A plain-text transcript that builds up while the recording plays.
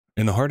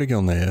In the heart of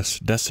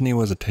Gilneas, destiny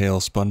was a tale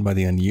spun by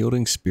the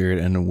unyielding spirit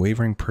and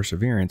unwavering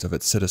perseverance of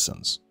its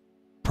citizens.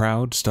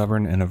 Proud,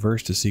 stubborn, and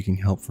averse to seeking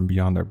help from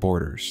beyond their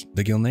borders,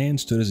 the Gilneans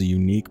stood as a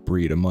unique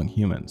breed among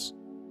humans.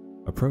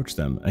 Approach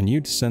them, and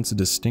you'd sense a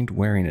distinct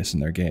wariness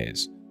in their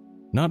gaze,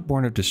 not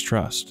born of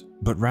distrust,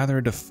 but rather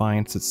a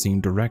defiance that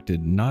seemed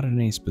directed not at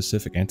any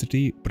specific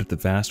entity, but at the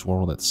vast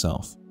world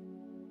itself.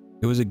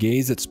 It was a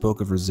gaze that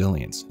spoke of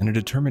resilience and a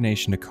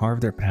determination to carve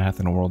their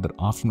path in a world that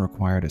often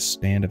required a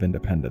stand of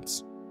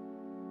independence.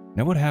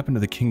 Now, what happened to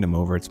the kingdom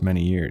over its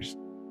many years?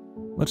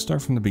 Let's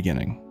start from the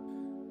beginning.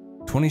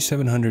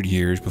 2,700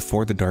 years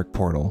before the Dark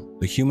Portal,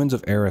 the humans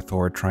of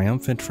Azeroth,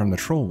 triumphant from the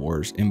Troll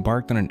Wars,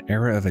 embarked on an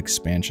era of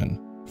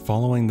expansion.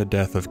 Following the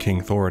death of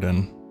King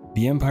Thoradin,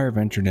 the Empire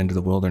ventured into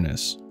the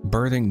wilderness,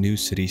 birthing new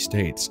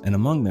city-states, and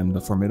among them the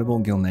formidable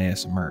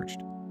Gilneas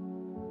emerged.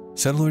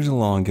 Settlers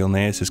along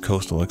Gilneas'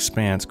 coastal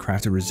expanse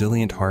crafted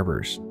resilient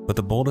harbors, but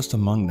the boldest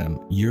among them,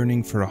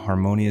 yearning for a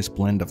harmonious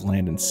blend of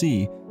land and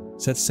sea,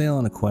 set sail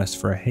on a quest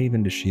for a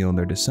haven to shield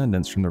their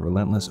descendants from the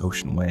relentless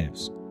ocean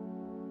waves.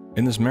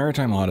 In this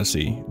maritime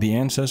odyssey, the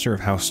ancestor of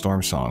House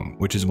Stormsong,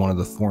 which is one of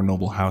the four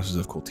noble houses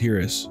of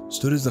Kultiris,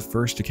 stood as the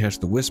first to catch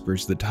the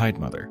whispers of the Tide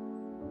Mother,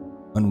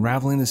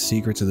 unraveling the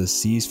secrets of the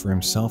seas for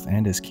himself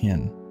and his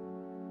kin.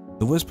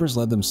 The whispers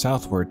led them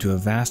southward to a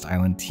vast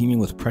island teeming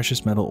with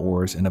precious metal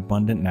ores and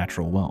abundant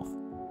natural wealth.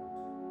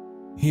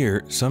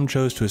 Here, some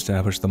chose to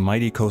establish the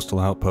mighty coastal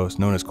outpost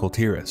known as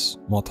Kultiris,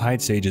 while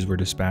Tide Sages were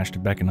dispatched to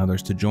beckon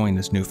others to join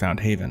this newfound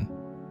haven.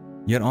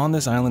 Yet on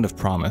this island of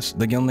promise,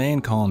 the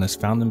Gilnean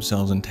colonists found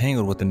themselves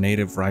entangled with the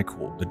native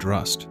Vrykul, the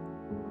Drust.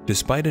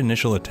 Despite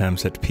initial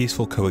attempts at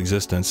peaceful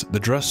coexistence, the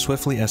Drust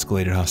swiftly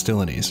escalated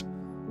hostilities,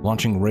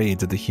 launching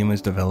raids at the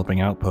humans'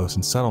 developing outposts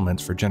and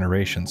settlements for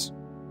generations.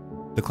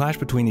 The clash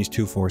between these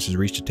two forces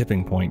reached a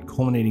tipping point,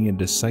 culminating in a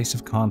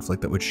decisive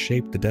conflict that would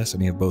shape the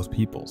destiny of both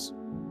peoples.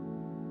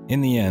 In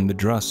the end, the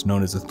Drust,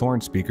 known as the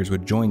Thorn Speakers,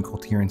 would join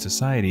Kultiran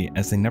society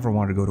as they never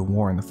wanted to go to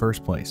war in the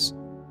first place,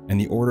 and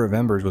the Order of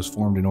Embers was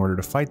formed in order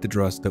to fight the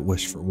Drust that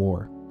wished for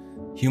war.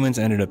 Humans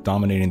ended up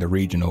dominating the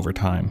region over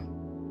time.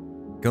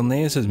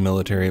 Gilneas'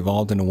 military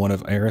evolved into one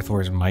of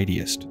Azeroth's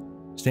mightiest,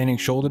 standing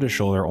shoulder to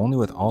shoulder only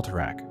with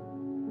Alterac.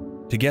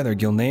 Together,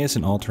 Gilneas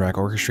and Alterac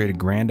orchestrated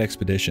grand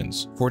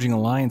expeditions, forging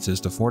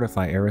alliances to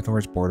fortify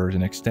Azeroth's borders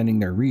and extending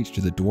their reach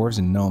to the dwarves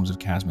and gnomes of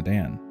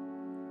Khazmodan.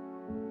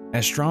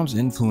 As Strahm's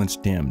influence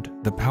dimmed,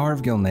 the power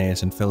of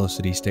Gilneas and fellow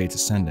city-states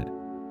ascended,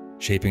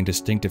 shaping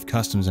distinctive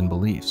customs and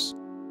beliefs.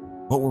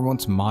 What were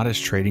once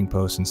modest trading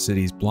posts and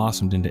cities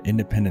blossomed into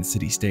independent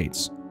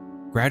city-states,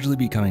 gradually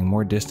becoming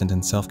more distant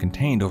and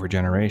self-contained over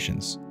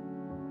generations.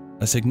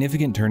 A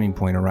significant turning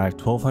point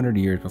arrived 1,200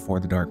 years before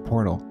the Dark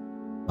Portal,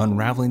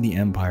 unraveling the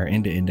Empire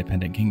into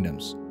independent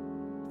kingdoms.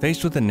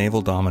 Faced with the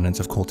naval dominance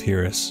of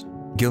Kultiris,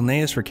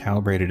 Gilneas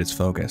recalibrated its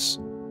focus.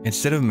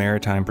 Instead of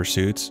maritime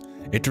pursuits,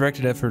 it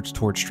directed efforts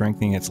towards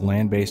strengthening its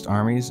land-based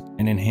armies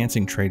and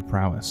enhancing trade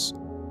prowess.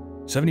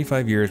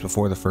 75 years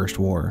before the First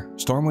War,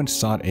 Stormwind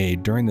sought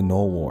aid during the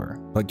Null War,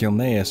 but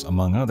Gilneas,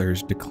 among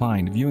others,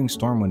 declined, viewing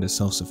Stormwind as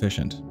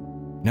self-sufficient.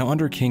 Now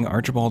under King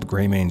Archibald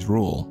Greymane's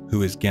rule,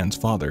 who is Gen's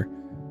father,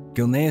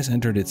 Gilneas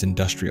entered its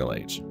industrial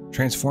age,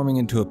 transforming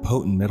into a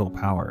potent middle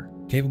power,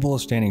 capable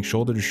of standing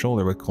shoulder to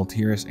shoulder with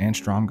Kultiris and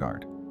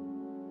Stromgarde.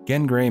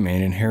 Gen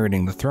Greymane,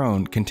 inheriting the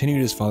throne,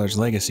 continued his father's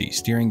legacy,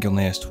 steering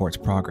Gilneas towards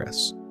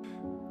progress.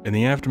 In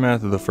the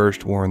aftermath of the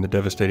First War and the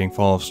devastating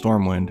fall of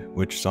Stormwind,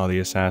 which saw the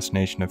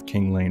assassination of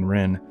King Lane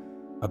Wrynn,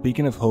 a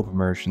beacon of hope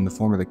emerged in the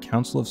form of the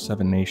Council of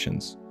Seven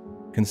Nations.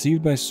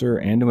 Conceived by Sir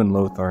Anduin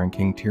Lothar and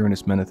King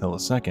Tyrannus Menethil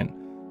II,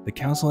 the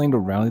council aimed to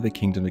rally the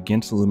kingdom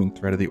against the looming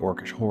threat of the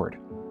Orcish horde.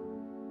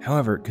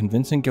 However,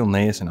 convincing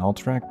Gilneas and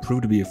Alterac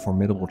proved to be a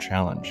formidable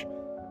challenge,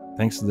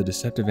 thanks to the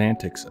deceptive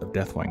antics of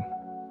Deathwing.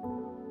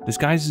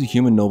 Disguised as a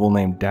human noble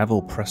named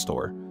Davil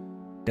Prestor,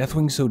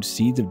 Deathwing sowed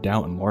seeds of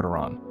doubt in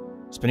Lordaeron,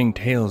 spinning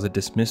tales that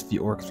dismissed the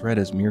Orc threat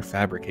as mere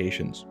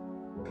fabrications.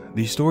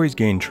 These stories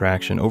gained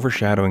traction,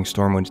 overshadowing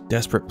Stormwind's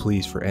desperate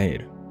pleas for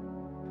aid.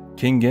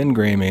 King Gen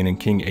Greymane and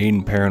King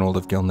Aiden Paranold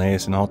of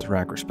Gilneas and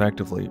Alterac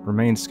respectively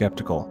remained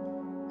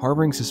skeptical,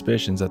 harboring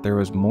suspicions that there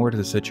was more to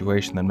the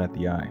situation than met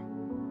the eye.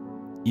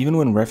 Even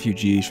when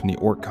refugees from the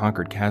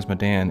Orc-conquered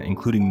Khazmodan,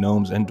 including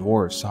gnomes and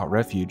dwarves, sought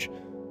refuge,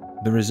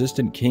 the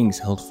resistant kings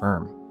held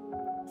firm.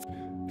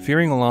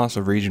 Fearing a loss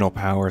of regional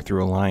power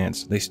through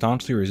alliance, they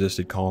staunchly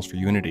resisted calls for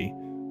unity,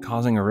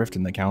 causing a rift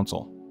in the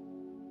council.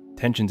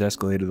 Tensions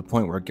escalated to the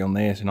point where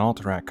Gilneas and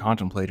Alterac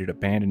contemplated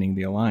abandoning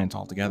the alliance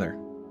altogether.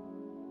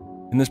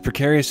 In this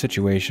precarious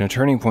situation, a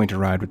turning point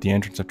arrived with the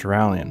entrance of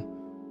Turalyon,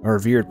 a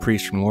revered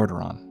priest from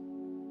Lordaeron.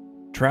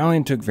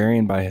 Turalyon took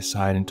Varian by his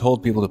side and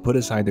told people to put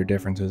aside their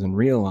differences and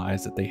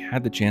realize that they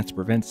had the chance to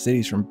prevent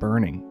cities from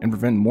burning and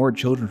prevent more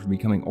children from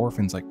becoming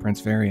orphans like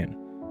Prince Varian,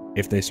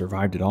 if they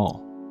survived at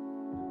all.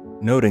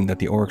 Noting that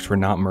the orcs were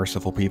not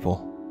merciful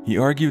people, he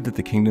argued that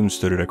the kingdom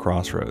stood at a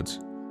crossroads.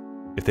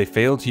 If they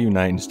failed to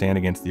unite and stand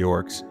against the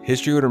orcs,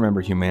 history would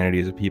remember humanity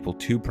as a people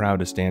too proud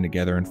to stand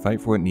together and fight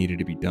for what needed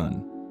to be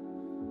done.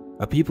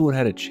 A people who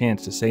had a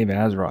chance to save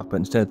Azeroth but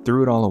instead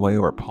threw it all away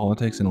over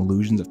politics and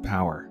illusions of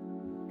power.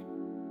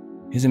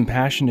 His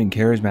impassioned and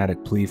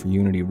charismatic plea for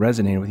unity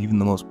resonated with even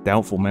the most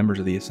doubtful members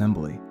of the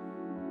Assembly.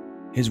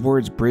 His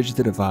words bridged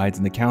the divides,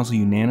 and the Council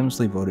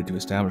unanimously voted to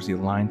establish the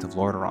Alliance of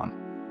Lordaeron,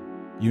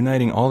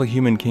 uniting all the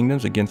human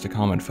kingdoms against a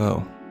common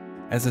foe.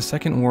 As the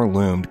Second War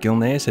loomed,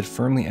 Gilneas had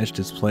firmly etched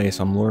his place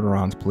on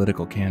Lordaeron's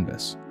political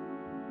canvas.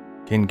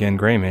 King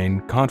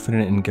Greymane,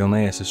 confident in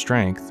Gilneas'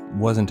 strength,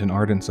 wasn't an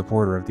ardent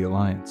supporter of the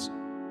Alliance.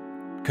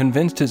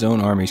 Convinced his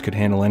own armies could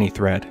handle any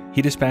threat,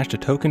 he dispatched a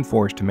token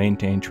force to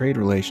maintain trade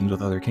relations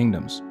with other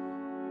kingdoms.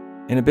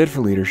 In a bid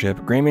for leadership,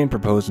 Greymane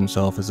proposed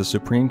himself as the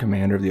supreme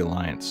commander of the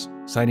Alliance,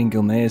 citing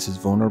Gilneas'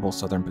 vulnerable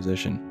southern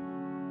position.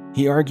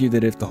 He argued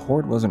that if the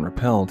Horde wasn't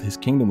repelled, his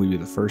kingdom would be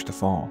the first to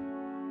fall.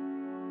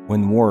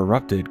 When the war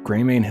erupted,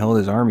 Greymane held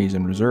his armies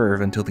in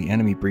reserve until the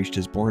enemy breached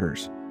his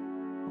borders.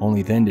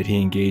 Only then did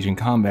he engage in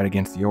combat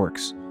against the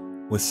Orcs,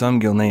 with some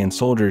Gilnean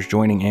soldiers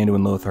joining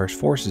Anduin Lothar's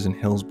forces in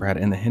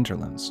Hillsbrad and the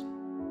hinterlands.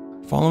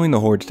 Following the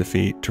Horde's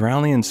defeat,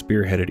 Turalnian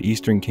spearheaded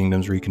Eastern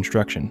Kingdom's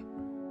reconstruction,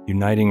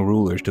 uniting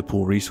rulers to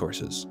pool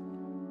resources.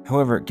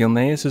 However,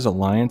 Gilneas'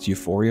 alliance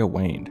euphoria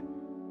waned.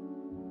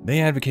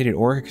 They advocated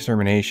Orc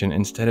extermination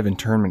instead of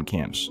internment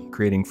camps,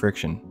 creating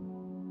friction.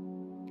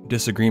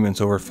 Disagreements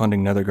over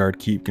funding Netherguard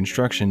Keep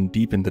construction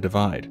deepened the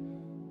divide,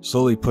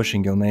 slowly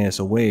pushing Gilneas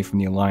away from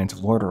the Alliance of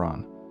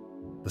Lordaeron.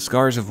 The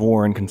scars of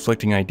war and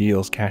conflicting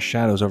ideals cast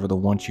shadows over the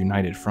once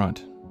united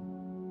front.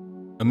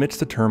 Amidst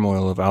the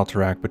turmoil of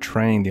Alterac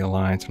betraying the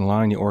Alliance and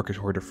allowing the Orcish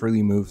Horde to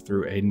freely move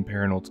through Aiden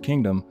Paranold's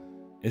kingdom,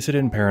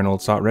 Isildur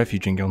Paranold sought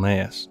refuge in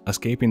Gilneas,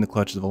 escaping the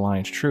clutches of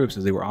Alliance troops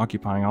as they were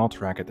occupying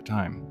Alterac at the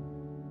time.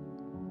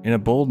 In a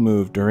bold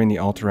move during the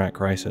Alterac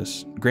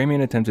crisis,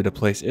 Greymane attempted to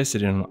place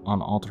Isildur on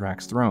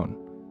Alterac's throne,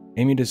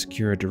 aiming to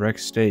secure a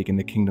direct stake in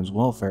the kingdom's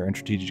welfare and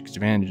strategic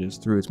advantages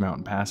through its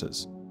mountain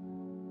passes.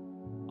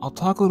 I'll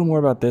talk a little more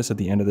about this at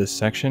the end of this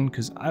section,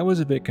 because I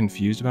was a bit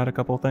confused about a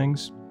couple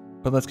things,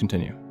 but let's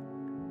continue.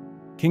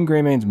 King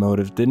Greymane's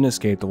motives didn't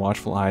escape the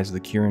watchful eyes of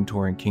the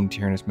Kirin and King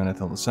Tyrannus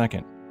Menethil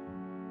II.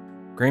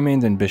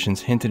 Greymane's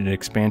ambitions hinted at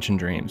expansion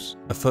dreams.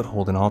 A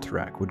foothold in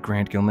Alterac would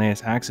grant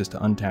Gilneas access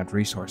to untapped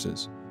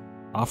resources,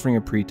 offering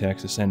a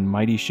pretext to send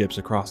mighty ships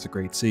across the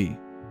Great Sea.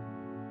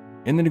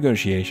 In the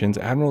negotiations,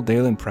 Admiral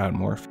Dalen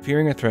Proudmoore,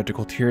 fearing a threat to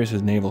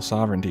Kultiras' naval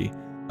sovereignty,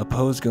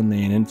 opposed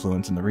Gilnean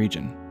influence in the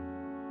region.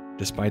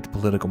 Despite the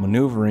political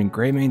maneuvering,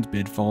 Greymane's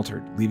bid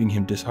faltered, leaving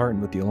him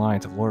disheartened with the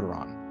Alliance of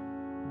Lordaeron.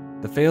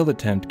 The failed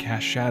attempt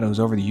cast shadows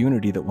over the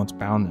unity that once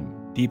bound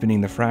them,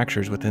 deepening the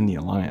fractures within the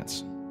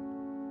Alliance.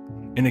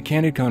 In a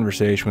candid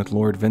conversation with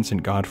Lord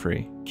Vincent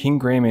Godfrey, King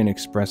Greymane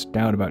expressed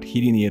doubt about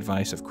heeding the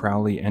advice of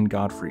Crowley and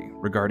Godfrey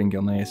regarding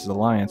Gilneas'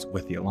 alliance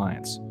with the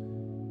Alliance.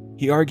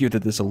 He argued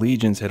that this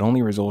allegiance had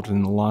only resulted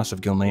in the loss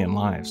of Gilnean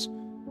lives.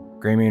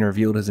 Greymane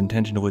revealed his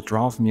intention to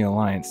withdraw from the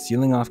Alliance,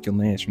 sealing off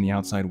Gilneas from the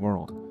outside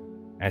world.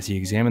 As he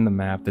examined the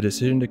map, the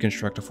decision to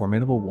construct a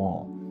formidable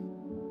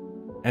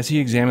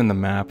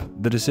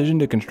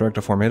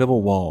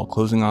wall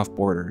closing off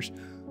borders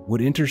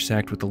would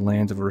intersect with the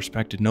lands of a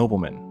respected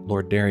nobleman,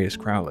 Lord Darius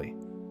Crowley.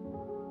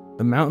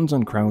 The mountains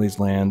on Crowley's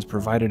lands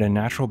provided a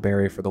natural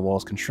barrier for the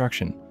wall's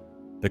construction.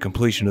 The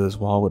completion of this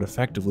wall would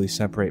effectively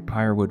separate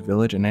Pyrewood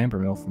Village and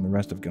Ambermill from the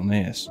rest of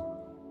Gilneas.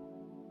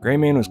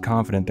 Greymane was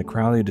confident that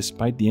Crowley,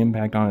 despite the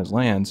impact on his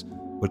lands,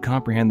 would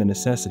comprehend the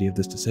necessity of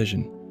this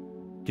decision.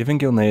 Given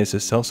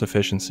Gilneas'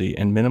 self-sufficiency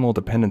and minimal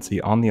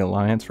dependency on the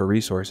Alliance for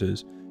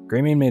resources,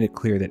 Greymane made it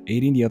clear that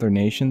aiding the other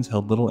nations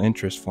held little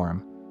interest for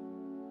him.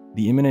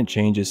 The imminent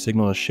changes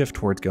signaled a shift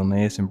towards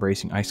Gilneas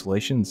embracing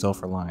isolation and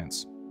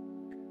self-reliance.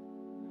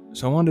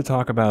 So I wanted to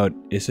talk about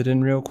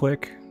Isildur real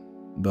quick,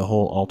 the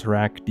whole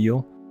Alterac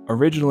deal.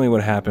 Originally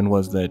what happened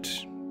was that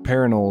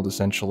Paranold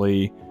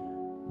essentially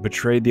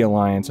betrayed the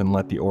Alliance and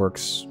let the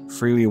Orcs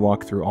freely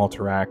walk through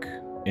Alterac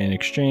in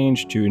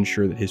exchange to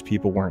ensure that his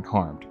people weren't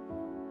harmed.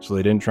 So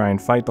they didn't try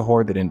and fight the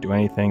Horde, they didn't do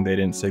anything, they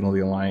didn't signal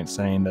the Alliance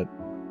saying that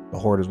the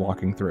Horde is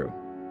walking through.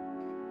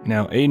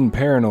 Now, Aiden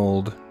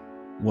Paranold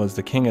was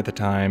the king at the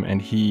time,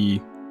 and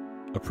he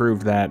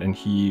approved that, and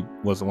he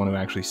was the one who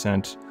actually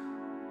sent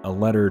a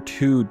letter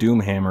to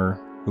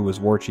Doomhammer, who was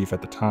war chief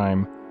at the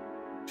time,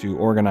 to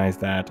organize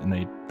that,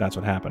 and that's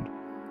what happened.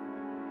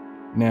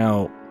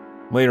 Now,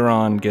 later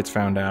on, gets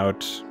found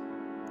out,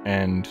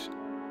 and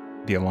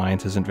the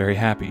Alliance isn't very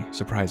happy,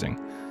 surprising.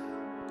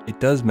 It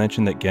does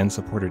mention that Gen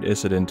supported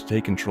Isildur to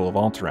take control of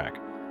Alterac,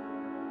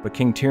 but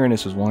King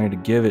Tyrannus was wanting to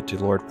give it to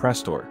Lord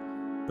Prestor,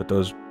 but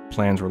those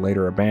plans were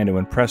later abandoned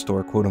when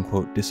Prestor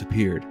quote-unquote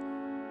disappeared.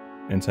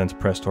 And since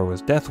Prestor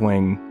was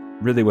Deathwing,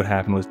 really what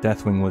happened was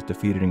Deathwing was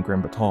defeated in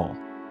Grim Battle.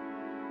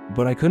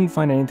 But I couldn't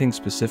find anything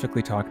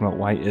specifically talking about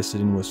why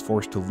Isildur was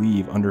forced to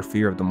leave under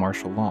fear of the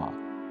martial law,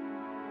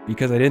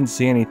 because I didn't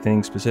see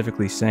anything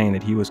specifically saying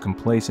that he was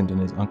complacent in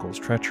his uncle's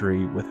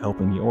treachery with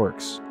helping the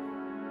Orcs.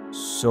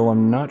 So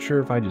I'm not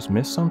sure if I just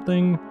missed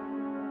something,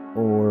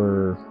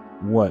 or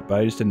what, but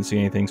I just didn't see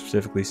anything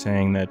specifically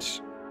saying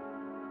that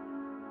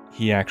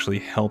he actually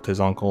helped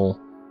his uncle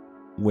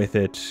with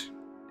it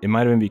It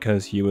might have been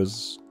because he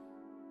was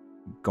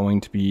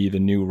going to be the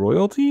new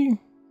royalty,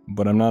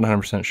 but I'm not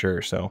 100%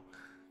 sure, so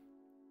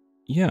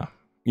yeah.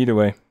 Either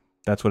way,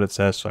 that's what it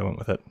says, so I went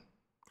with it.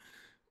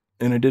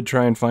 And I did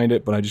try and find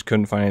it, but I just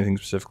couldn't find anything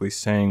specifically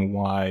saying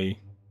why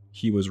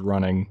he was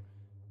running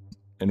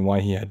and why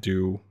he had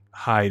to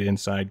hide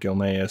inside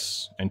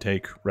Gilneas and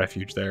take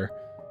refuge there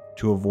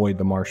to avoid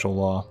the martial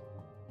law,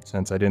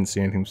 since I didn't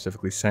see anything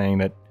specifically saying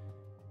that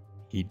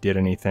he did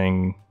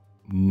anything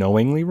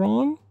knowingly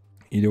wrong.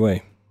 Either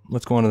way,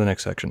 let's go on to the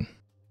next section.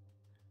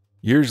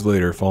 Years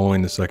later,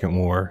 following the Second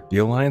War, the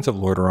Alliance of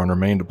Lordaeron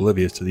remained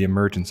oblivious to the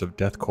emergence of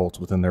death cults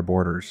within their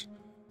borders.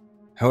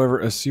 However,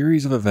 a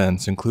series of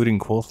events, including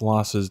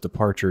Quothlos's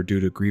departure due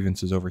to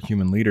grievances over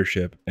human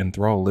leadership and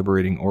Thrall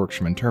liberating orcs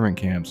from internment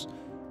camps,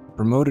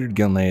 promoted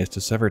Gilneas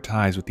to sever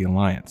ties with the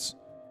Alliance.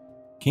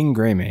 King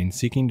Greymane,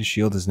 seeking to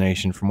shield his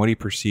nation from what he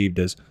perceived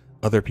as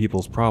other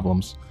people's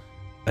problems,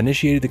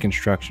 initiated the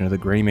construction of the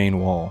Greymane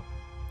Wall,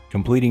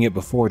 completing it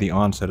before the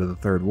onset of the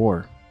Third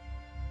War.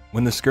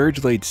 When the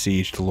Scourge laid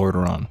siege to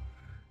Lordaeron,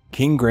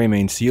 King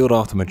Greymane sealed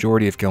off the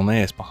majority of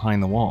Gilneas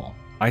behind the wall,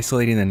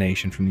 isolating the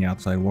nation from the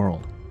outside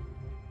world.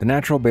 The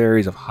natural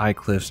barriers of high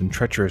cliffs and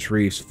treacherous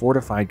reefs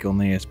fortified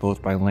Gilneas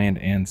both by land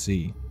and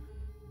sea.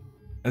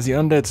 As the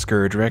undead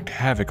Scourge wreaked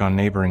havoc on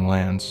neighboring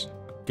lands,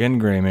 Gen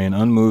Greymane,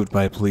 unmoved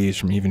by pleas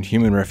from even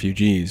human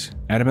refugees,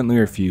 adamantly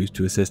refused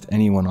to assist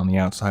anyone on the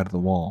outside of the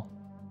wall.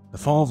 The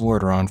fall of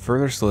Lordaeron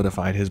further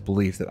solidified his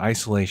belief that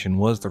isolation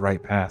was the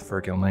right path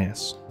for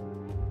Gilneas.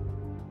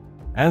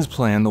 As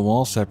planned, the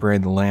wall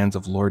separated the lands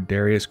of Lord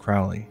Darius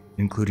Crowley,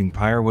 including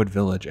Pyrewood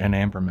Village and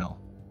Ambermill.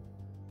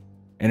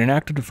 In an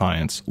act of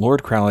defiance,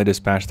 Lord Crowley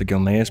dispatched the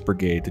Gilneas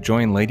Brigade to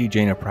join Lady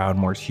Jaina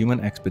Proudmoore's human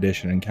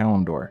expedition in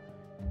Kalimdor.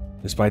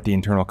 Despite the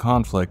internal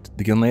conflict,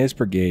 the Gilneas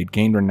Brigade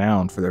gained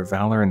renown for their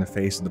valor in the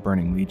face of the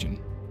Burning Legion.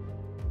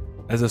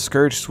 As the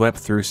Scourge swept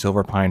through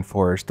Silverpine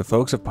Forest, the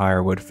folks of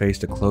Pyrewood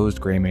faced a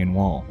closed Greymane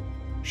Wall,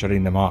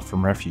 shutting them off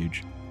from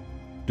refuge.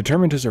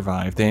 Determined to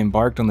survive, they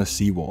embarked on the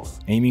Sea Wolf,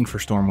 aiming for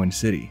Stormwind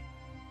City.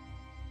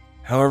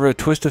 However, a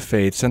twist of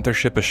fate sent their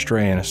ship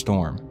astray in a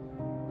storm,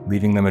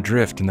 leaving them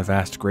adrift in the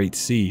vast Great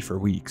Sea for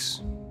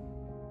weeks.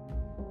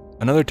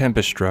 Another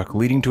tempest struck,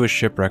 leading to a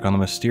shipwreck on the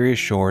mysterious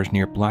shores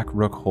near Black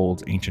Rook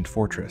Hold's ancient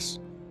fortress.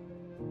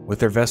 With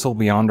their vessel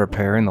beyond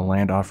repair and the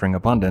land offering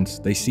abundance,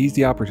 they seized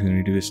the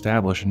opportunity to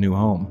establish a new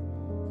home.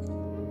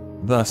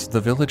 Thus, the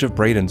village of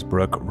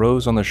Bradensbrook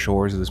rose on the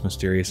shores of this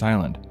mysterious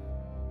island,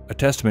 a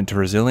testament to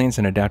resilience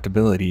and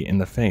adaptability in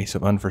the face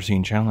of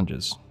unforeseen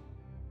challenges.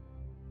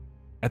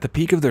 At the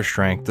peak of their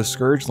strength, the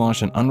Scourge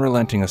launched an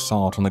unrelenting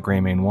assault on the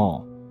Greymane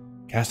Wall,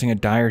 casting a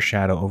dire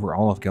shadow over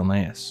all of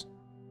Gilneas.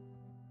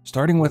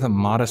 Starting with a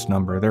modest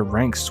number, their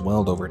ranks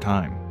swelled over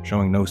time,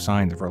 showing no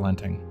signs of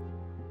relenting.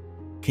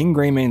 King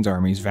Greymane's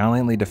armies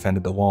valiantly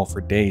defended the wall for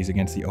days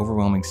against the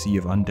overwhelming sea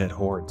of undead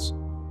hordes.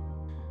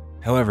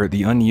 However,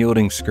 the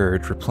unyielding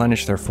Scourge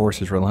replenished their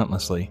forces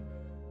relentlessly,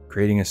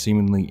 creating a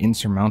seemingly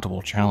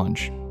insurmountable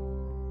challenge.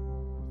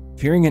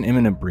 Fearing an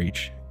imminent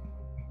breach,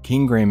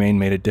 King Greymane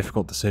made a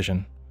difficult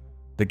decision.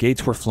 The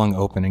gates were flung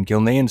open and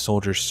Gilnean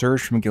soldiers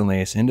surged from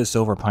Gilneas into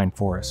Silverpine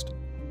Forest.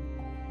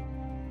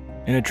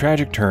 In a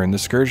tragic turn, the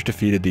Scourge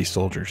defeated these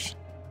soldiers,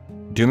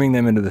 dooming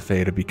them into the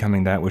fate of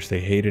becoming that which they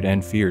hated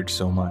and feared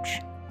so much.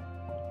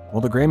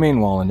 While the Greymane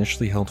Wall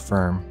initially held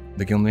firm,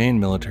 the Gilnean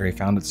military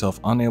found itself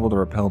unable to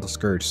repel the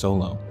Scourge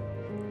solo.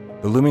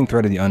 The looming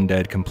threat of the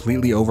undead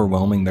completely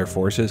overwhelming their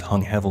forces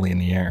hung heavily in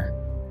the air,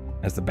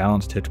 as the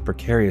balance tipped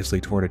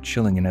precariously toward a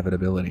chilling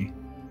inevitability.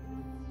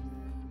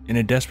 In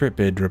a desperate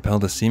bid to repel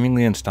the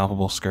seemingly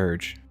unstoppable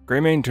Scourge,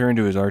 Greymane turned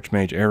to his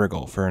Archmage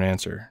Erigel for an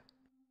answer.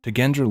 To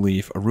Gen's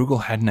relief,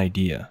 Erugel had an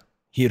idea.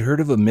 He had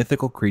heard of a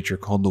mythical creature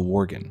called the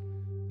Worgen.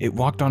 It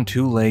walked on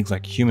two legs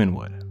like human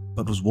would,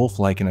 but was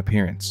wolf-like in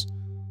appearance.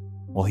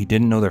 While he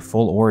didn't know their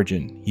full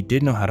origin, he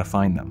did know how to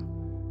find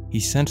them.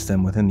 He sensed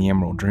them within the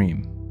Emerald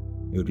Dream.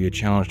 It would be a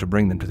challenge to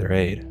bring them to their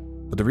aid.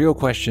 But the real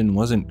question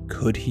wasn't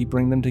could he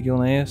bring them to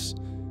Gilneas,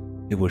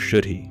 it was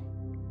should he.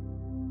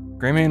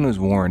 Greymane was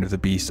warned of the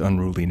beast's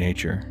unruly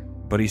nature,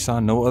 but he saw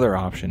no other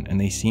option and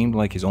they seemed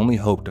like his only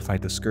hope to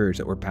fight the Scourge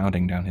that were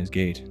pounding down his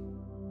gate.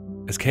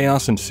 As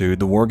chaos ensued,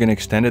 the Worgen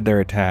extended their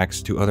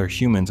attacks to other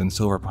humans in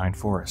Silverpine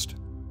Forest.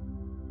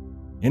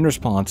 In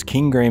response,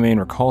 King Greymane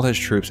recalled his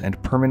troops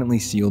and permanently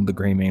sealed the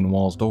Greymane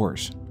Wall's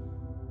doors.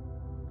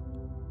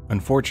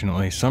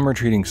 Unfortunately, some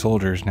retreating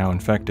soldiers now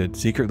infected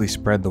secretly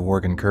spread the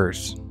Worgen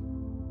curse.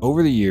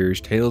 Over the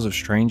years, tales of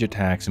strange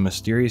attacks and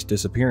mysterious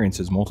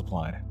disappearances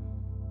multiplied.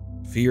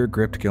 Fear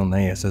gripped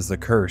Gilneas as the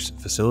curse,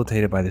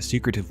 facilitated by the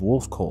secretive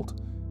wolf cult,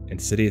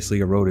 insidiously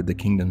eroded the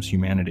kingdom's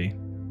humanity.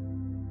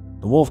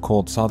 The wolf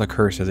cult saw the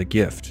curse as a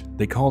gift.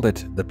 They called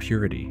it the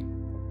Purity.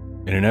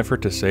 In an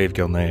effort to save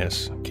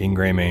Gilneas, King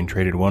Greymane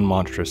traded one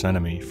monstrous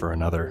enemy for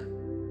another.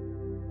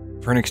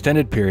 For an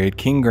extended period,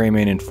 King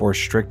Greymane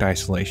enforced strict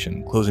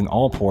isolation, closing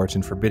all ports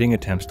and forbidding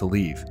attempts to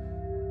leave.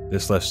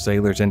 This left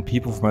sailors and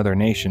people from other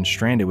nations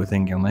stranded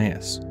within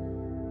Gilneas,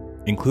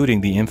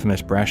 including the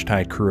infamous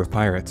Brashtide crew of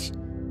pirates.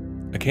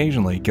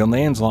 Occasionally,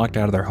 Gilneans locked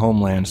out of their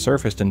homeland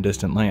surfaced in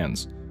distant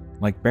lands,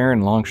 like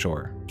Baron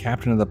Longshore,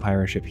 captain of the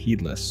pirate ship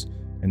Heedless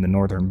in the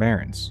Northern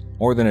Barrens,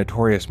 or the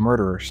notorious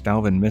murderer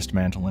Stalvin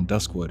Mistmantle in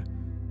Duskwood.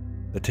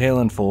 The tale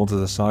unfolds as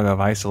a saga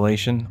of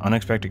isolation,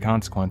 unexpected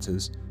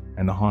consequences,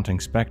 and the haunting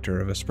specter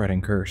of a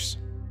spreading curse.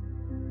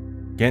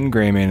 Gen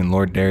Greymane and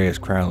Lord Darius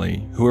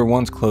Crowley, who were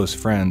once close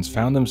friends,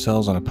 found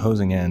themselves on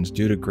opposing ends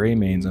due to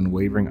Greymane's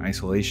unwavering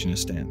isolationist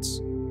stance.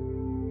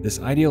 This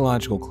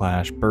ideological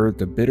clash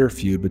birthed a bitter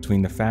feud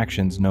between the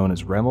factions known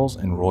as Rebels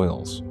and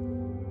Royals.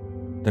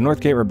 The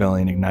Northgate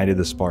Rebellion ignited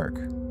the spark,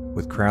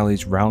 with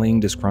Crowley's rallying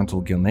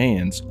disgruntled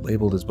Gilneans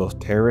labeled as both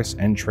terrorists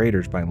and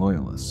traitors by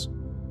loyalists.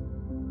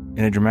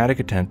 In a dramatic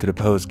attempt to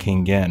depose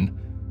King Gen,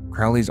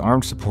 Crowley's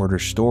armed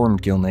supporters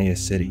stormed Gilneas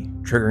City,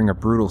 triggering a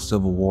brutal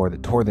civil war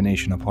that tore the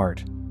nation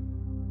apart.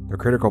 The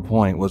critical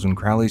point was when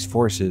Crowley's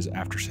forces,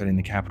 after setting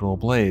the capital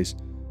ablaze,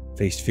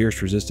 faced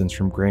fierce resistance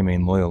from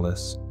Greymane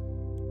loyalists.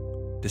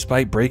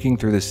 Despite breaking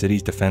through the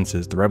city's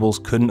defenses, the rebels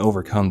couldn't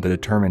overcome the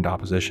determined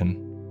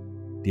opposition.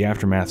 The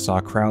aftermath saw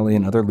Crowley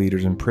and other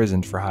leaders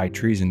imprisoned for high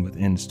treason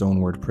within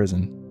Stoneward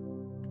Prison.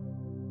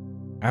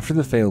 After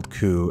the failed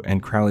coup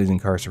and Crowley's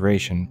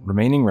incarceration,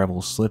 remaining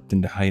rebels slipped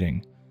into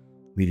hiding,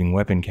 leaving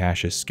weapon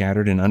caches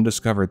scattered and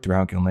undiscovered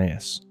throughout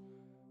Gilneas.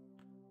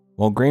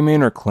 While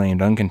Greymane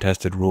reclaimed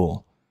uncontested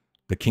rule,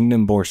 the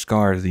kingdom bore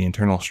scars of the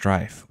internal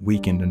strife,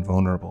 weakened and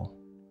vulnerable.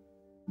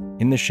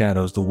 In the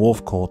shadows, the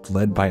wolf cult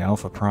led by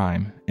Alpha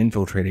Prime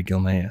infiltrated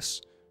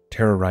Gilneas,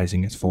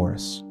 terrorizing its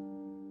forests.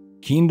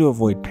 Keen to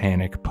avoid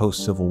panic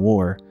post-Civil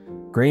War,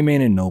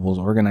 Greymane and nobles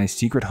organized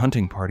secret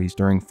hunting parties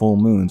during full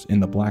moons in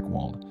the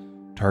Blackwald,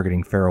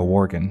 targeting feral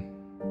Worgen.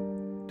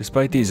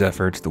 Despite these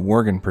efforts, the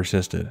Worgen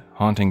persisted,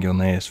 haunting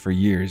Gilneas for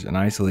years and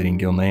isolating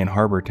Gilnean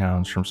harbor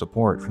towns from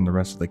support from the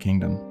rest of the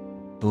kingdom.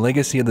 The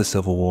legacy of the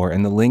Civil War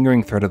and the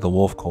lingering threat of the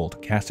wolf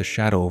cult cast a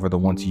shadow over the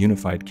once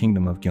unified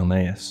kingdom of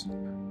Gilneas.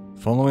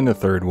 Following the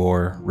Third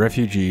War,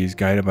 refugees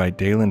guided by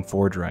Dalen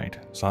Fordright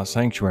sought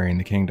sanctuary in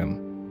the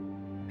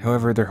kingdom.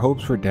 However, their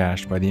hopes were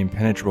dashed by the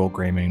impenetrable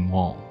Greymane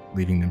Wall,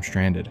 leaving them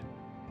stranded.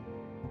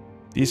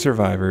 These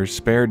survivors,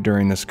 spared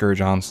during the Scourge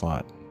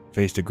onslaught,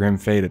 faced a grim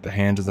fate at the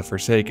hands of the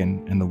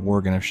Forsaken and the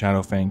Worgen of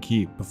Shadowfang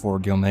Keep before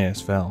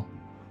Gilneas fell.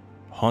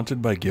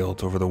 Haunted by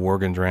guilt over the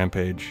Worgen's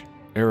rampage,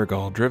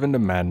 Erigol, driven to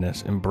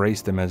madness,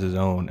 embraced them as his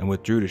own and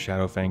withdrew to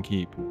Shadowfang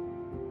Keep.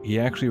 He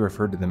actually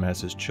referred to them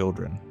as his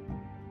children.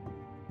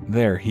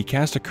 There, he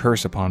cast a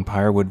curse upon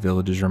Pyrewood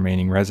Village's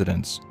remaining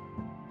residents,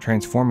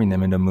 transforming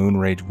them into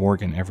Moonrage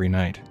Worgen every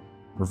night,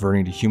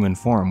 reverting to human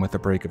form with the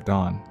break of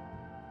dawn.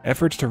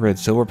 Efforts to rid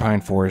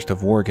Silverpine Forest of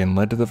Worgen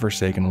led to the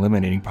Forsaken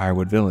eliminating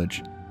Pyrewood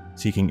Village,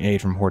 seeking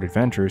aid from Horde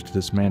adventurers to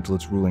dismantle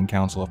its ruling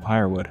council of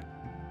Pyrewood.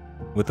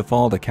 With the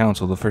fall of the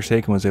council, the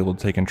Forsaken was able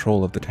to take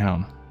control of the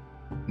town.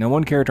 Now,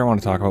 one character I want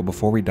to talk about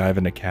before we dive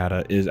into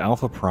Cata is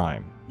Alpha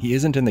Prime. He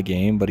isn't in the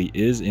game, but he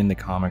is in the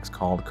comics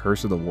called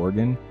Curse of the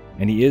Worgen,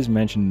 and he is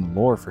mentioned in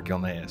lore for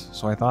Gilneas,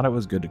 so I thought it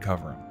was good to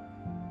cover him.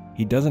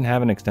 He doesn't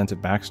have an extensive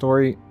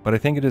backstory, but I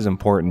think it is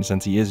important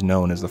since he is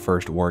known as the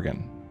first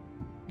Worgen.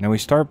 Now we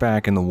start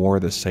back in the War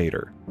of the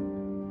Satyr.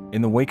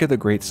 In the wake of the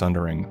Great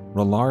Sundering,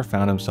 R'hllor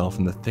found himself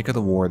in the thick of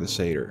the War of the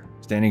Satyr,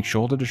 standing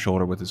shoulder to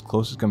shoulder with his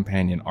closest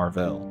companion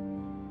Arvel,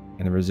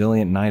 and the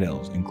resilient Night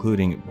Elves,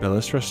 including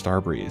Belisra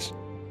Starbreeze.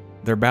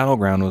 Their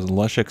battleground was the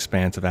lush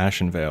expanse of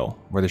Ashenvale,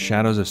 where the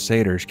shadows of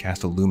satyrs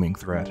cast a looming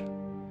threat.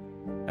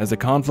 As the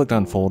conflict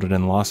unfolded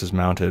and losses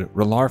mounted,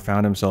 R'hllor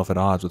found himself at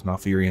odds with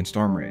Malfurion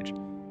Stormrage.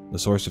 The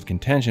source of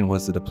contention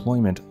was the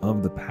deployment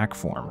of the Pack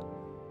Form,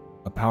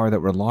 a power that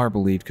R'hllor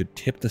believed could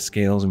tip the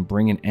scales and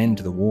bring an end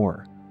to the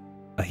war.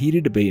 A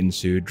heated debate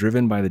ensued,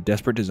 driven by the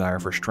desperate desire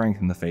for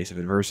strength in the face of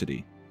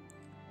adversity.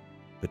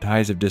 The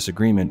ties of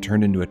disagreement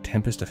turned into a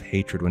tempest of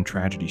hatred when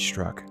tragedy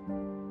struck.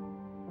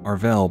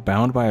 Arvel,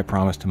 bound by a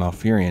promise to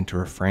Malfurion to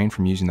refrain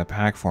from using the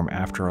Pack Form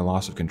after a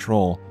loss of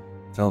control,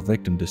 fell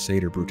victim to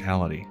satyr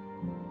brutality.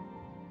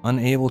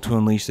 Unable to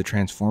unleash the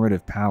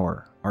transformative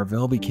power,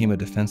 Arvel became a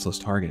defenseless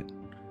target.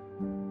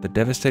 The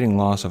devastating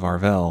loss of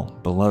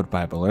Arvel, beloved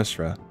by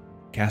Belisra,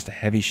 cast a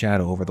heavy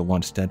shadow over the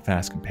once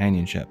steadfast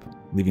companionship,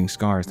 leaving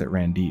scars that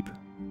ran deep.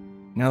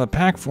 Now, the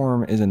Pack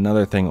Form is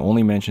another thing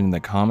only mentioned in the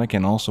comic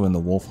and also in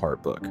the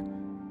Wolfheart book.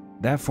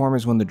 That form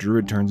is when the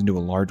druid turns into a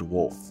large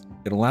wolf.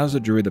 It allows the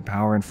druid the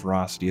power and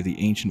ferocity of the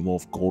ancient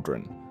wolf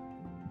Goldrun.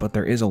 But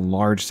there is a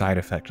large side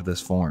effect to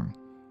this form.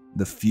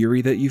 The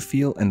fury that you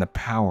feel and the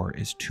power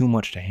is too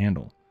much to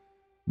handle.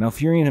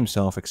 Malfurion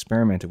himself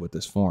experimented with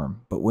this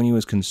form, but when he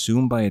was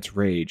consumed by its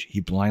rage, he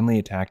blindly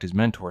attacked his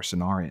mentor,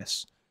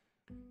 Cenarius.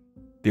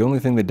 The only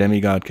thing the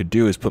demigod could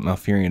do is put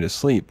Malfurion to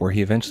sleep, where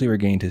he eventually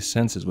regained his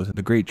senses with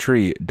the great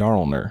tree,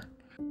 Darlnir.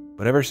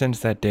 But ever since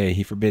that day,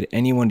 he forbid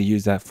anyone to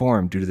use that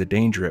form due to the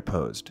danger it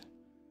posed.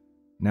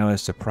 Now,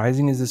 as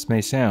surprising as this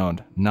may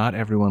sound, not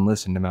everyone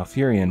listened to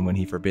Malfurion when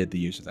he forbid the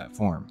use of that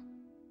form.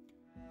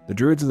 The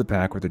druids of the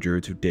pack were the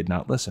druids who did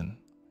not listen.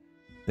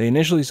 They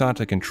initially sought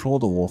to control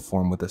the wolf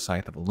form with the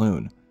Scythe of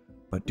Elune,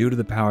 but due to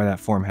the power that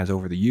form has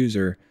over the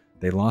user,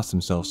 they lost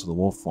themselves to the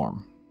wolf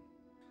form.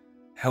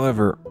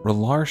 However,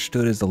 R'hllor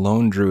stood as the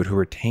lone druid who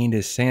retained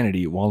his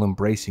sanity while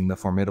embracing the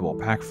formidable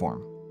pack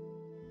form.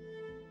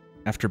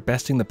 After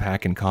besting the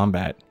pack in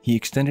combat, he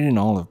extended an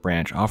olive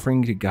branch,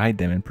 offering to guide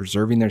them in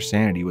preserving their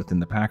sanity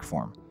within the pack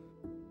form.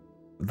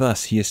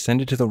 Thus, he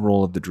ascended to the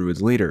role of the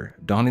druid's leader,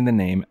 donning the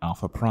name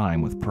Alpha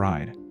Prime with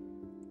pride.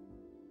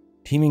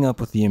 Teaming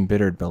up with the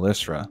embittered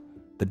Belisra,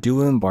 the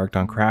duo embarked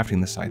on crafting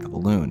the Scythe of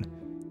Elune,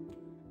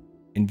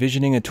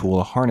 envisioning a tool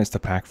to harness the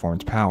pack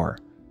form's power.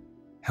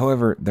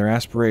 However, their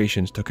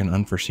aspirations took an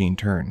unforeseen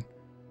turn.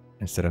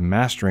 Instead of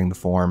mastering the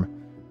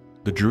form,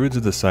 the druids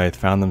of the Scythe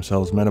found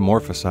themselves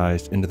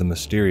metamorphosized into the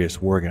mysterious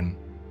Worgen.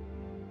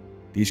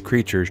 These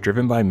creatures,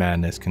 driven by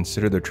madness,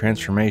 consider their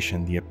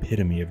transformation the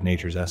epitome of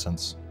nature's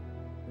essence.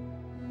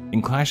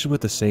 In clashes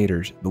with the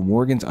satyrs, the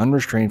Worgen's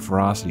unrestrained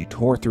ferocity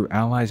tore through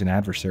allies and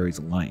adversaries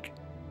alike,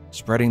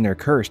 spreading their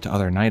curse to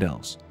other night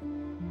elves.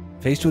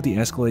 Faced with the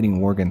escalating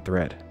Worgen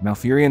threat,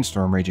 Malfurion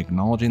Stormrage,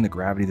 acknowledging the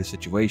gravity of the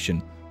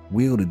situation,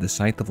 wielded the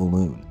Scythe of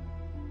Elune.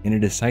 In a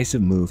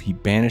decisive move, he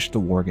banished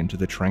the Worgen to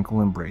the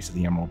tranquil embrace of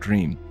the Emerald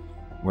Dream,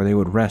 where they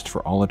would rest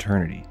for all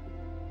eternity.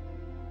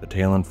 The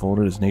tale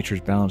unfolded as nature's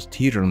balance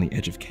teetered on the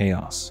edge of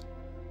chaos.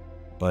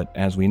 But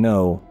as we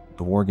know,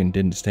 the Worgen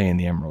didn't stay in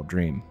the Emerald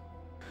Dream.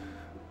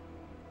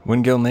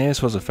 When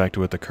Gilneas was affected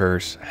with the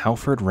curse,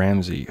 Halford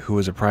Ramsey, who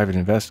was a private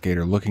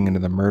investigator looking into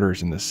the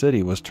murders in the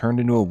city, was turned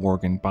into a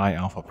Worgen by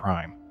Alpha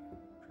Prime.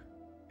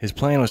 His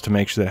plan was to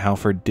make sure that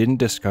Halford didn't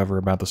discover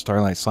about the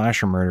Starlight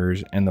Slasher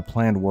murders and the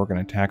planned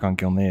Worgen attack on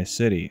Gilneas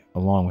City,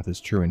 along with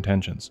his true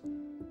intentions.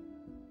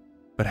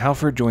 But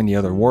Halford joined the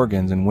other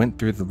Worgens and went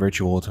through the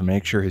ritual to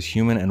make sure his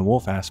human and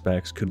wolf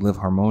aspects could live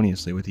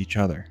harmoniously with each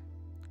other.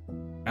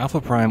 Alpha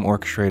Prime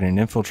orchestrated an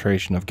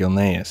infiltration of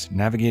Gilneas,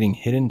 navigating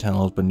hidden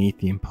tunnels beneath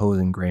the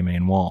imposing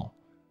Greymane wall.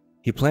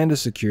 He planned to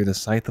secure the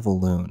Scythe of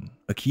Elune,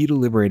 a key to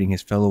liberating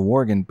his fellow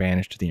Worgen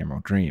banished to the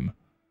Emerald Dream.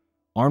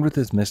 Armed with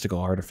this mystical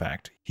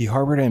artifact, he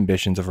harbored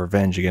ambitions of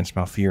revenge against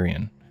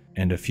Malfurion,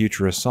 and a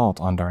future assault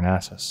on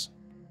Darnassus.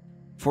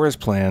 For his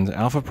plans,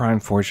 Alpha Prime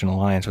forged an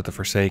alliance with the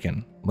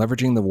Forsaken,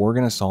 leveraging the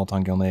Worgen assault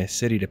on Gilneas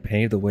City to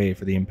pave the way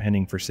for the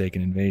impending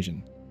Forsaken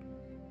invasion.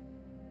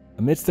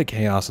 Amidst the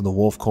chaos of the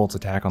Wolf Cult's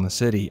attack on the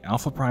city,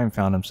 Alpha Prime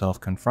found himself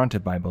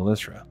confronted by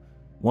Belisra,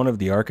 one of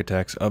the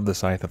architects of the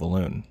Scythe of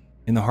Elune.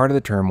 In the heart of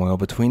the turmoil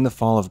between the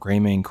fall of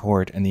Greymane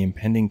Court and the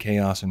impending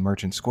chaos in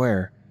Merchant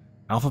Square,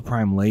 Alpha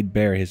Prime laid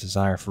bare his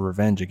desire for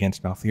revenge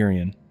against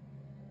Malfurion.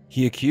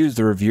 He accused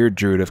the revered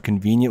druid of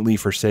conveniently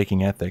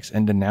forsaking ethics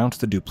and denounced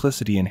the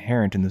duplicity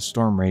inherent in the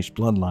Stormrage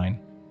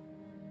bloodline.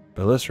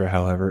 Belisra,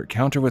 however,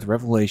 countered with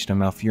revelation of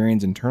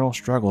Malfurion's internal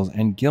struggles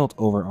and guilt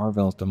over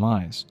Arvel's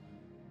demise,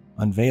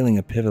 unveiling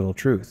a pivotal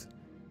truth.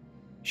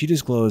 She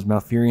disclosed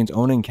Malfurion's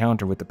own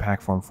encounter with the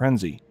Packform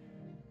Frenzy.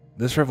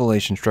 This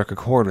revelation struck a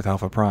chord with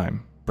Alpha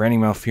Prime,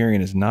 branding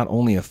Malfurion as not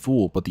only a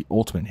fool but the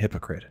ultimate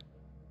hypocrite.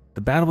 The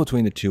battle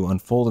between the two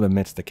unfolded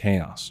amidst the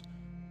chaos,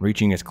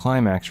 reaching its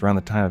climax around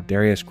the time of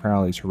Darius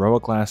Crowley's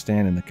heroic last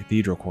stand in the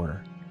Cathedral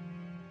Quarter.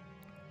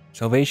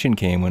 Salvation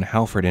came when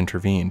Halford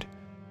intervened,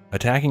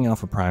 attacking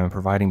Alpha Prime and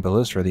providing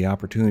Belisra the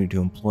opportunity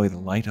to employ the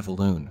Light of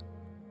Elune.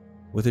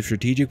 With a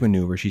strategic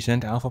maneuver, she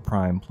sent Alpha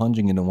Prime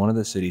plunging into one of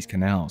the city's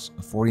canals,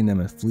 affording them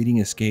a fleeting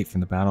escape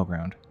from the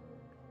battleground.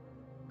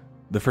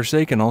 The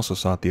Forsaken also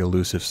sought the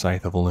elusive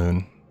Scythe of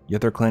Elune, yet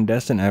their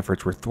clandestine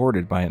efforts were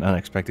thwarted by an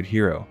unexpected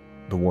hero,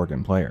 the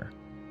Worgen player.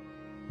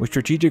 With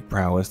strategic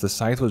prowess, the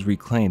Scythe was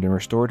reclaimed and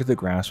restored to the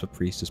grasp of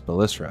Priestess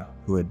Belisra,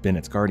 who had been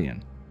its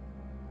guardian.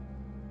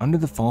 Under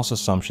the false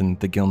assumption that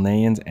the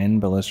Gilneans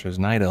and Belisra's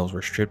Night Elves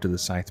were stripped of the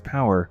Scythe's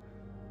power,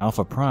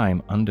 Alpha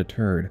Prime,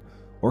 undeterred,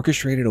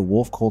 orchestrated a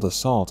wolf cult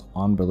assault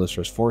on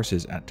Belisra's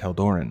forces at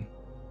Tel'Doran.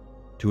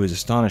 To his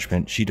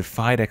astonishment, she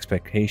defied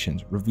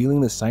expectations,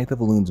 revealing the Scythe of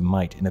Elune's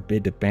might in a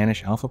bid to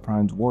banish Alpha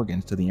Prime's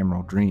Worgens to the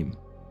Emerald Dream.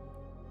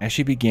 As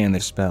she began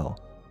this spell,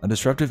 a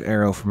disruptive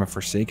arrow from a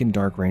Forsaken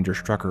Dark Ranger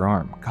struck her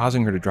arm,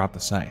 causing her to drop the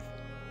scythe.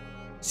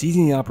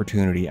 Seizing the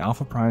opportunity,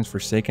 Alpha Prime's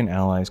Forsaken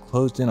allies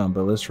closed in on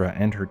Belisra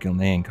and her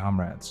Gilnean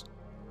comrades.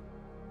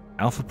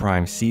 Alpha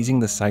Prime, seizing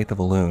the Scythe of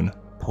Elune,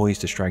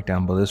 poised to strike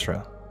down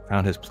Belisra,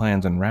 found his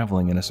plans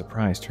unraveling in a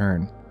surprise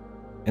turn.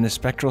 In a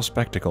spectral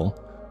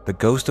spectacle, the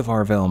ghost of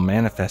Arvel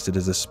manifested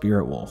as a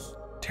spirit wolf,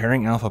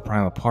 tearing Alpha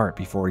Prime apart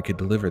before he could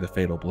deliver the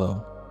fatal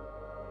blow.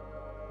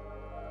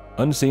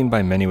 Unseen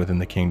by many within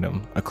the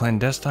kingdom, a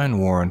clandestine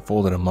war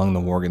unfolded among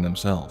the Worgen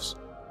themselves,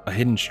 a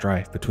hidden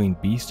strife between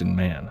beast and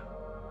man.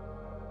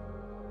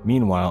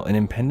 Meanwhile, an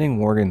impending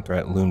Worgen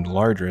threat loomed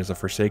larger as the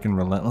Forsaken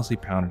relentlessly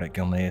pounded at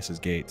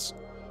Gilneas' gates.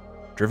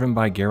 Driven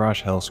by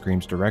Garrosh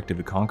Hellscream's directive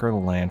to conquer the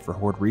land for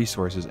hoard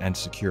resources and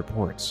secure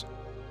ports.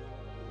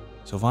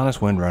 Sylvanas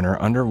Windrunner,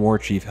 under War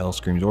Chief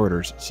Hellscream's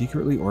orders,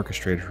 secretly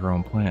orchestrated her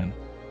own plan.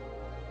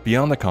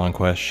 Beyond the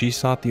conquest, she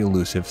sought the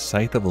elusive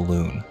Scythe of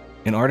Elune,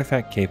 an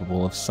artifact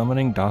capable of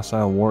summoning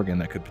docile Worgen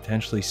that could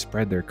potentially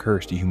spread their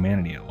curse to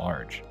humanity at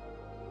large.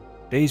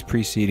 Days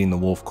preceding the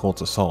Wolf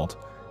Cult's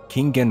assault,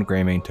 King Gen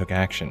Greymane took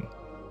action.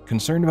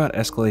 Concerned about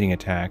escalating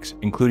attacks,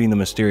 including the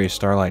mysterious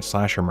Starlight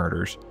Slasher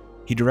murders,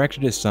 he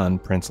directed his son,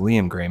 Prince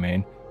Liam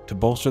Greymane, to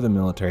bolster the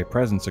military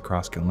presence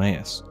across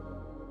Gilneas.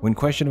 When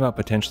questioned about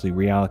potentially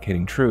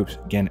reallocating troops,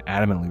 Gen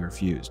adamantly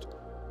refused,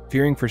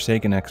 fearing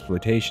Forsaken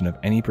exploitation of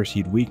any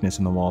perceived weakness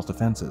in the wall's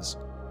defenses.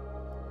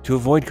 To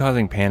avoid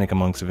causing panic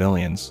among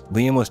civilians,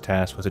 Liam was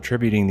tasked with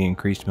attributing the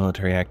increased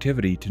military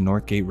activity to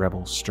Northgate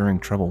rebels stirring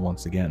trouble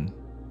once again.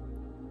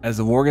 As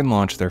the Worgen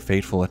launched their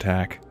fateful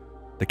attack,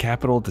 the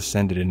capital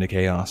descended into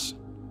chaos,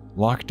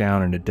 locked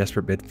down in a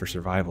desperate bid for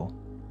survival.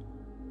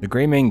 The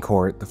Greymane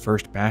court, the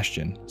first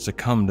bastion,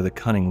 succumbed to the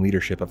cunning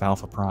leadership of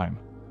Alpha Prime,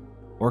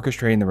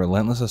 orchestrating the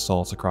relentless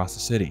assaults across the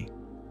city.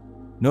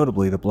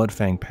 Notably, the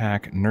Bloodfang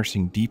pack,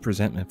 nursing deep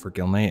resentment for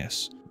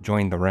Gilneas,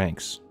 joined the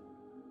ranks.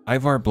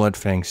 Ivar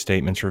Bloodfang's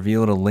statements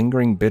revealed a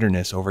lingering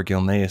bitterness over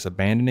Gilneas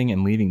abandoning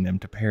and leaving them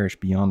to perish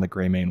beyond the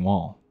Greymane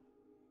wall.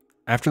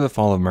 After the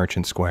fall of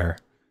Merchant Square,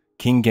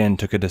 King Gen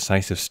took a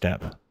decisive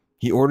step.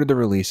 He ordered the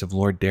release of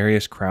Lord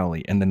Darius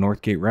Crowley and the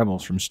Northgate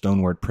rebels from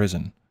Stoneward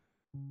Prison.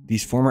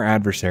 These former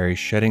adversaries,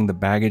 shedding the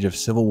baggage of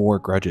Civil War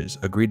grudges,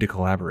 agreed to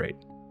collaborate.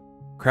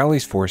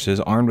 Crowley's forces,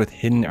 armed with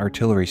hidden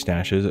artillery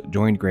stashes,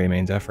 joined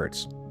Greymane's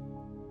efforts.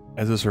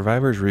 As the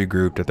survivors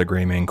regrouped at the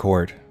Greymane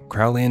court,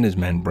 Crowley and his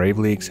men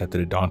bravely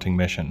accepted a daunting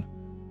mission,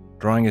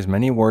 drawing as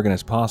many Worgen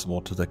as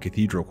possible to the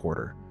Cathedral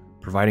Quarter,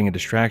 providing a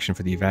distraction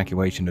for the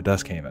evacuation to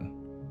Duskhaven.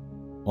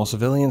 While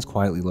civilians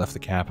quietly left the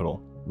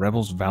capital,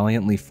 rebels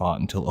valiantly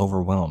fought until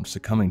overwhelmed,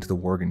 succumbing to the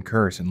Worgen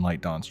curse in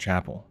Light Dawn's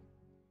chapel.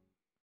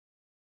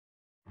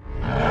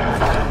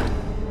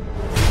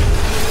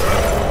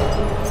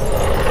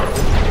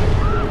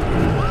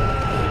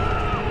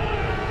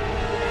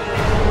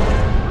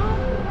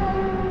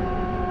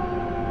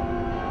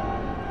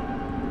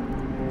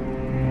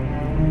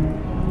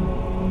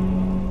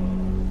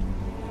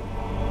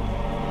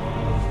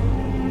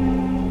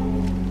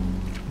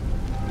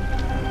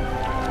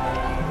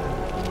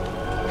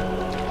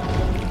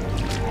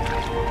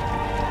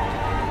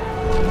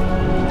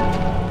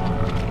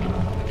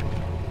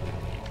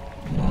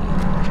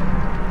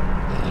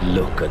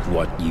 Look at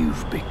what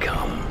you've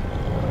become.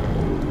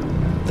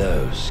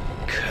 Those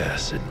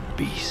cursed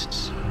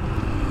beasts.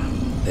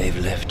 They've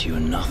left you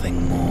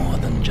nothing more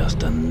than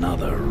just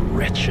another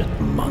wretched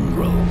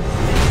mongrel.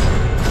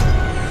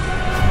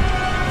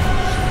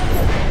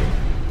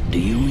 Do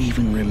you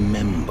even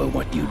remember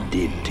what you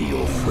did to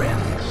your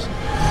friends?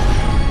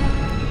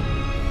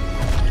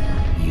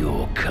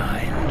 Your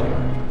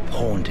kind,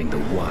 haunting the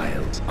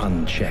wilds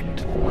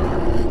unchecked,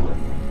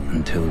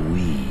 until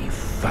we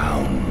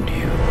found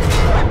you.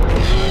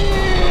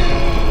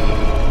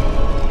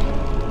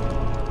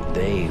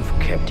 They've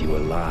kept you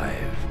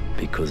alive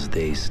because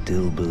they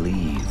still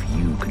believe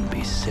you can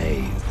be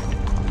saved.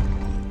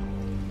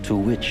 To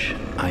which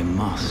I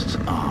must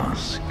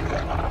ask,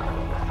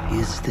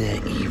 is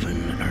there even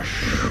a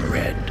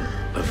shred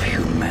of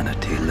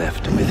humanity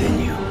left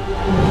within you?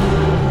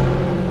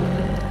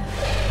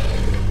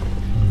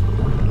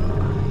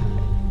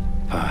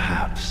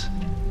 Perhaps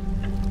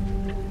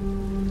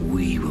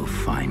we will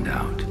find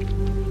out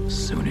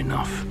soon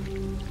enough.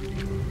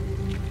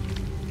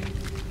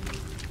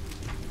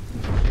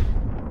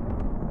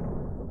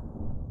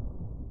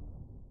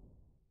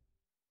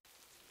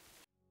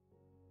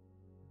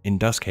 In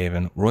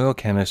Duskhaven, royal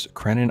chemist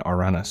Krenin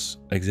Aranus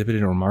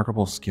exhibited a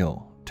remarkable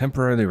skill,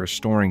 temporarily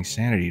restoring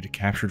sanity to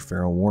captured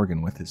feral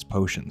Worgen with his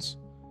potions.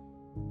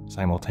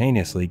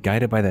 Simultaneously,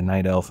 guided by the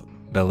night elf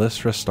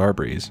Belisra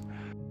Starbreeze,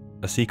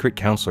 a secret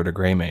counselor to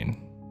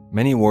Greymane,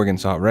 many Worgen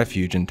sought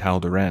refuge in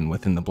Tal'Daren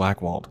within the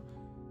Blackwald.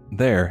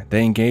 There,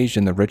 they engaged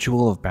in the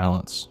ritual of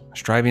balance,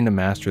 striving to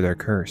master their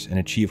curse and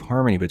achieve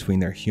harmony between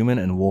their human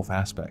and wolf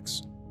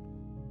aspects.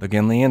 The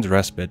Genlean's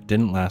respite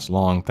didn't last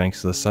long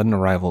thanks to the sudden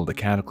arrival of the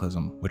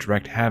Cataclysm, which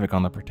wreaked havoc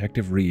on the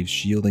protective reefs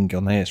shielding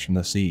Gilneas from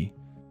the sea.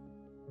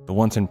 The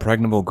once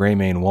impregnable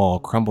Greymane wall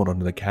crumbled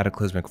under the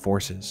cataclysmic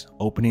forces,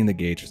 opening the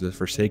gates for the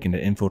Forsaken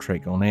to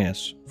infiltrate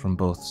Gilneas from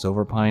both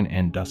Silverpine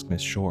and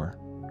Duskmist shore.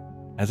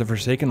 As the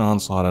Forsaken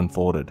onslaught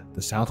unfolded,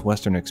 the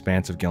southwestern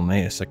expanse of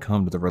Gilneas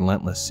succumbed to the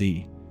relentless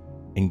sea,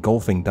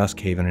 engulfing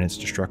Duskhaven in its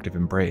destructive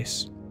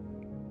embrace.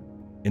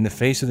 In the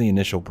face of the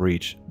initial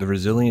breach, the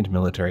resilient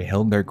military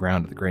held their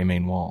ground at the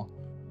Greymane wall,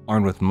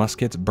 armed with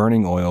muskets,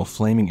 burning oil,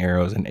 flaming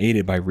arrows, and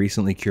aided by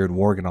recently cured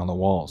Worgen on the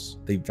walls.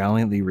 They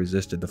valiantly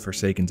resisted the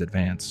Forsaken's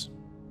advance.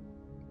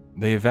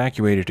 They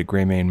evacuated to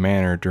Greymane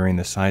Manor during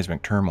the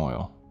seismic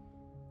turmoil.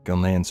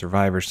 Gilnean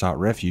survivors sought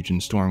refuge in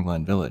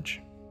Stormglen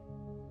Village.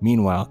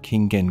 Meanwhile,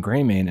 King Gen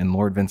Greymane and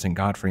Lord Vincent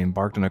Godfrey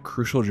embarked on a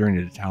crucial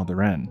journey to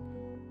Tal'Daren.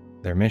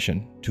 Their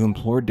mission, to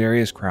implore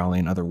Darius Crowley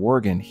and other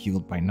Worgen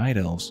healed by Night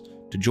Elves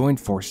to join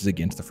forces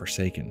against the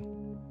Forsaken.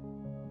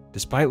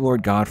 Despite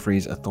Lord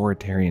Godfrey's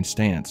authoritarian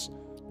stance,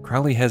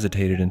 Crowley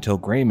hesitated until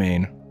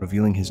Greymane,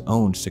 revealing his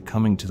own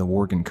succumbing to the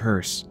Worgen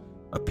curse,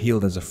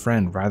 appealed as a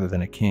friend rather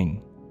than a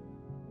king.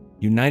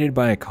 United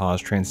by a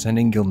cause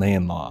transcending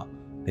Gilnean law,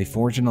 they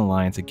forged an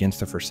alliance against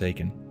the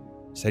Forsaken,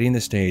 setting the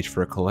stage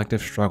for a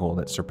collective struggle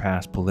that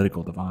surpassed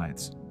political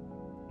divides.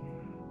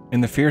 In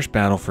the fierce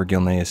battle for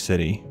Gilneas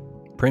City,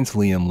 Prince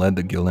Liam led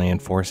the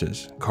Gilnean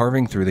forces,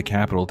 carving through the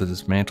capital to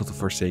dismantle the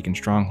Forsaken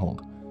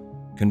stronghold.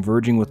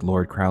 Converging with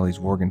Lord Crowley's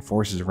Worgen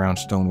forces around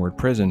Stoneward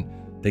Prison,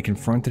 they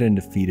confronted and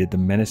defeated the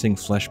menacing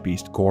flesh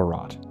beast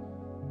Gorrot.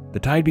 The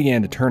tide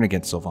began to turn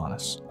against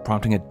Sylvanas,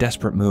 prompting a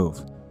desperate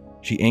move.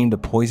 She aimed a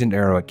poisoned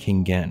arrow at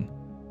King Gen.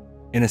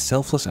 In a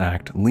selfless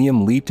act,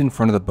 Liam leaped in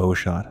front of the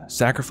bowshot,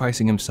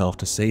 sacrificing himself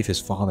to save his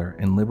father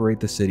and liberate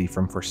the city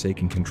from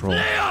Forsaken control.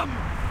 Liam!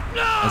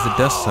 No! As the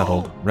dust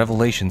settled,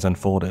 revelations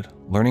unfolded,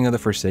 learning of the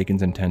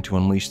Forsaken's intent to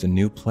unleash the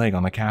new plague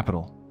on the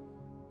capital.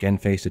 Gen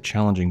faced a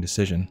challenging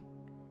decision.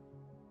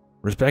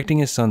 Respecting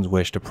his son's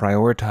wish to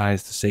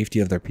prioritize the safety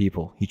of their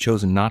people, he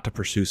chose not to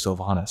pursue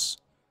Sylvanas.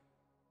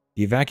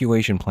 The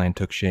evacuation plan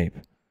took shape,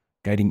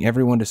 guiding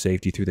everyone to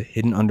safety through the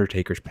hidden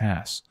Undertaker's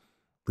Pass,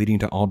 leading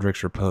to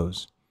Aldrich's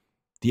Repose.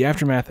 The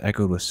aftermath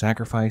echoed with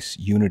sacrifice,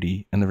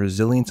 unity, and the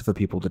resilience of a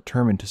people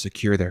determined to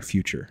secure their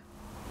future.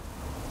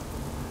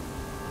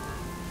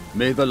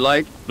 May the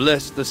light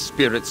bless the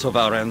spirits of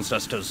our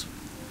ancestors,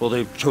 for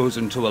they've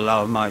chosen to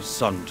allow my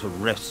son to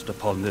rest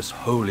upon this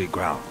holy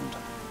ground.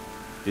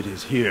 It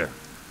is here,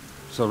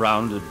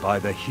 surrounded by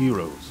the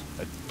heroes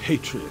and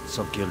patriots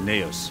of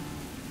Gilneas,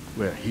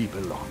 where he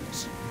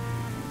belongs.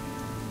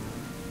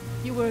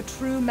 You were a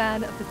true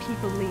man of the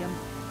people, Liam.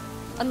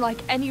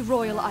 Unlike any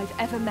royal I've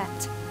ever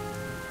met.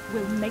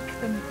 We'll make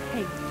them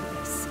pay for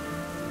this.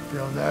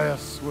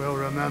 Gilneas will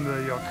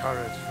remember your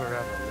courage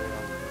forever,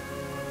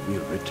 Liam.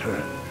 We'll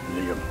return,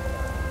 Liam.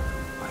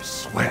 I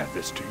swear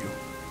this to you.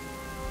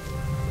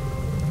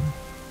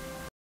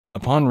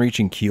 Upon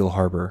reaching Kiel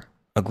Harbor,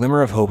 a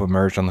glimmer of hope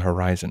emerged on the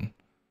horizon.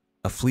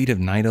 A fleet of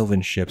Night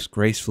Elven ships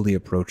gracefully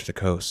approached the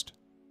coast.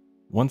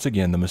 Once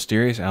again, the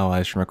mysterious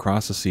allies from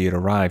across the sea had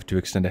arrived to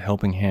extend a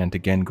helping hand to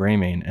Gen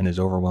Greymane and his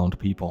overwhelmed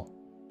people.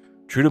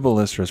 True to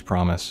Ballistra's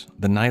promise,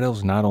 the Night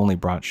Elves not only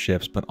brought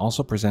ships but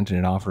also presented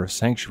an offer of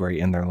sanctuary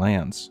in their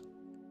lands.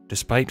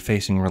 Despite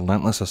facing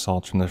relentless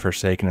assaults from the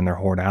Forsaken and their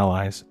horde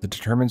allies, the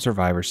determined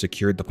survivors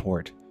secured the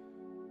port.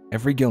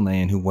 Every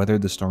Gilnean who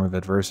weathered the storm of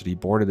adversity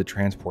boarded the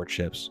transport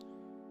ships,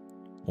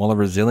 while a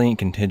resilient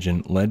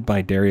contingent led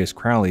by Darius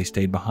Crowley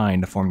stayed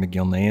behind to form the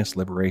Gilneas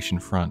Liberation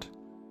Front.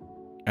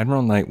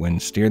 Admiral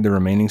Nightwind steered the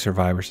remaining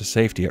survivors to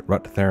safety at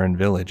Ruttheran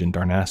village in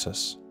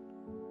Darnassus.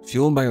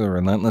 Fueled by the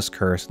relentless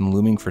curse and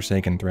looming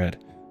Forsaken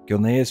threat,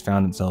 Gilneas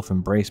found itself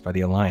embraced by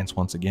the Alliance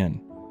once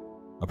again.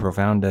 A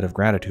profound debt of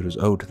gratitude was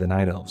owed to the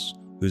Night Elves,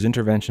 whose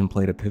intervention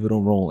played a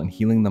pivotal role in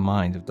healing the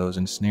minds of those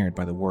ensnared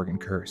by the Worgen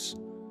curse.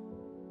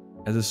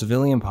 As the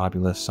civilian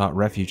populace sought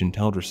refuge in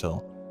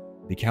Teldrassil,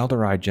 the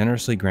Kaldorei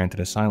generously granted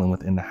asylum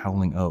within the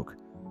Howling Oak,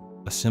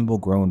 a symbol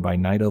grown by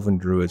Night Elven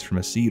druids from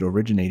a seed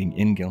originating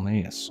in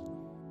Gilneas.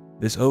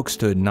 This oak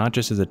stood not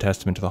just as a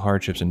testament to the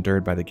hardships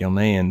endured by the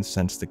Gilneans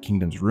since the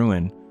kingdom's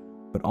ruin,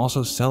 but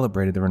also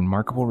celebrated the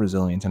remarkable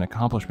resilience and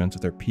accomplishments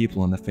of their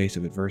people in the face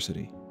of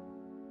adversity.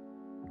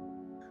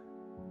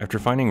 After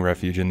finding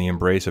refuge in the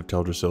embrace of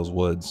Teldrassil's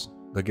woods,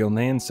 the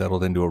Gilneans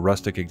settled into a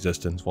rustic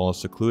existence while a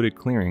secluded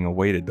clearing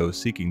awaited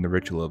those seeking the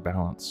ritual of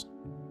balance.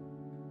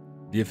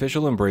 The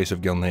official embrace of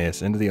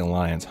Gilneas into the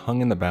Alliance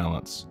hung in the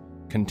balance,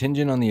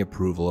 contingent on the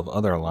approval of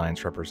other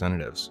Alliance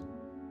representatives.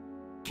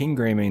 King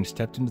Greymane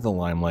stepped into the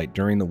limelight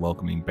during the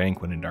welcoming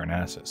banquet in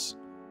Darnassus,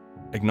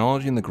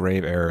 acknowledging the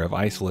grave error of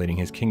isolating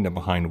his kingdom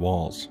behind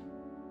walls,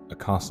 a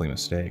costly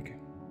mistake.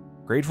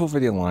 Grateful for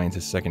the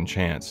Alliance's second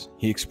chance,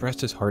 he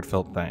expressed his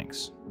heartfelt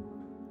thanks.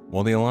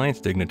 While the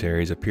Alliance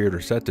dignitaries appeared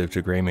receptive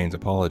to Greymane's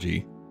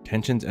apology,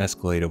 tensions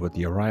escalated with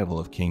the arrival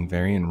of King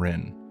Varian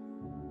Wrynn,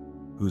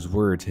 whose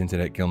words hinted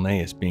at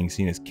Gilneas being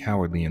seen as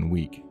cowardly and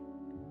weak.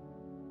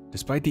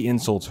 Despite the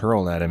insults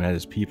hurled at him and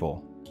his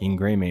people, King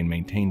Greymane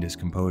maintained his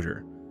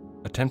composure,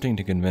 attempting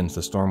to convince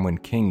the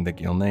Stormwind King that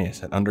Gilneas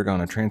had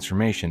undergone a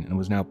transformation and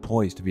was now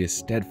poised to be a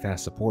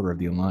steadfast supporter of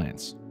the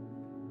Alliance.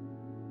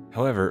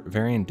 However,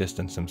 Varian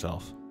distanced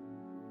himself,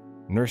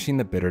 nursing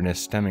the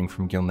bitterness stemming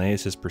from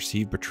Gilneas'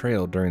 perceived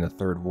betrayal during the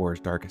Third War's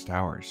darkest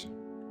hours.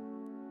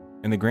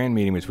 In the grand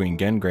meeting between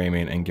Gen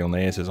Greymane and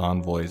Gilneas'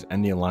 envoys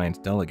and the Alliance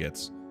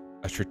delegates,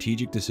 a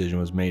strategic decision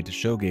was made to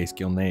showcase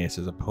Gilneas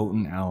as a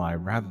potent ally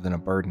rather than a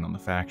burden on the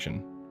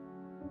faction.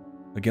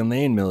 The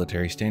Gilnean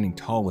military, standing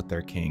tall with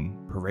their king,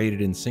 paraded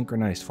in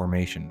synchronized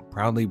formation,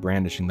 proudly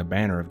brandishing the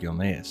banner of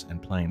Gilneas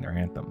and playing their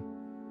anthem.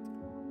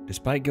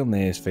 Despite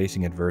Gilneas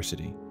facing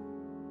adversity,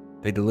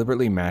 they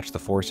deliberately matched the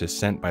forces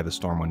sent by the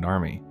Stormwind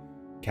army,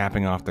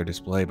 capping off their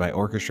display by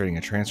orchestrating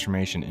a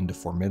transformation into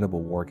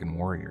formidable Worgen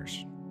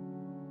warriors.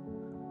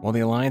 While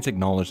the Alliance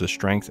acknowledged the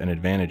strengths and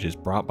advantages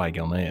brought by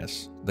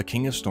Gilneas, the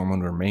King of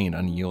Stormwind remained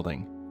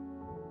unyielding.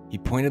 He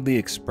pointedly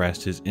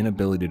expressed his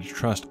inability to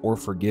trust or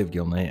forgive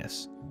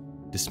Gilneas,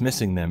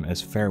 dismissing them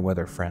as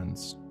fair-weather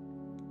friends.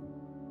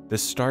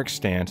 This stark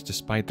stance,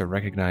 despite the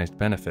recognized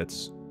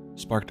benefits,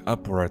 sparked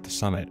uproar at the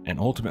summit and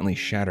ultimately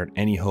shattered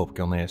any hope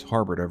Gilneas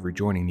harbored of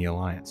rejoining the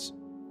Alliance.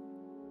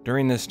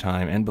 During this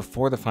time, and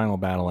before the final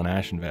battle in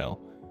Ashenvale,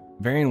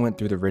 Varian went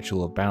through the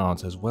ritual of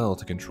balance as well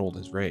to control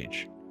his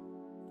rage.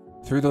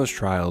 Through those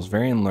trials,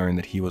 Varian learned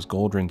that he was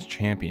Goldrin's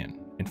champion,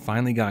 and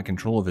finally got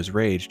control of his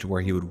rage to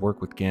where he would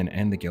work with Gen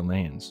and the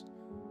Gilneans.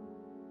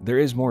 There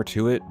is more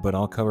to it, but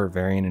I'll cover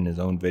Varian in his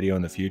own video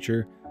in the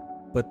future,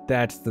 but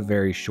that's the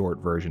very short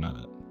version of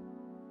it.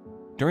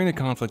 During the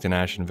conflict in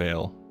Ashen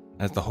Vale,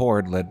 as the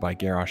Horde, led by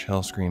Garrosh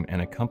Hellscream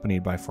and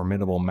accompanied by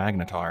formidable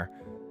Magnetar,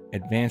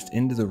 advanced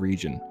into the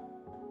region,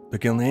 the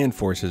Gilnean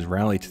forces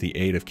rallied to the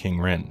aid of King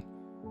Rin.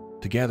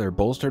 Together,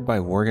 bolstered by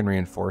Worgen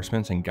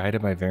reinforcements and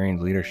guided by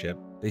Varian's leadership,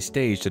 they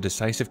staged a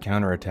decisive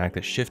counterattack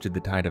that shifted the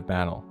tide of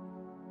battle.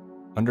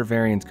 Under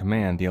Varian's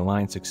command, the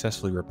Alliance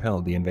successfully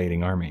repelled the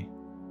invading army.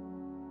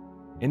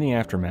 In the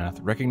aftermath,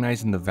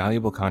 recognizing the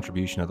valuable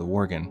contribution of the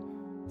Worgen,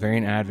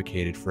 Varian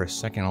advocated for a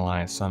second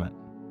Alliance summit.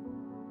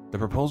 The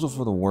proposal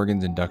for the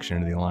Worgen's induction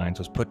into the Alliance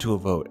was put to a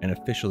vote and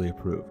officially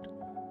approved.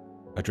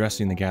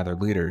 Addressing the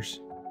gathered leaders,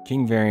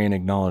 King Varian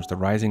acknowledged the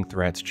rising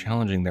threats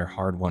challenging their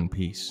hard-won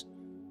peace.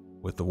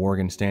 With the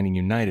Worgen standing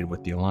united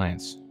with the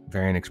Alliance,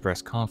 Varian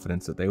expressed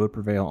confidence that they would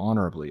prevail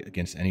honorably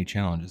against any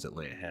challenges that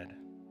lay ahead.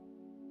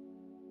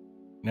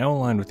 Now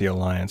aligned with the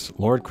Alliance,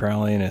 Lord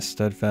Crowley and his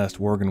steadfast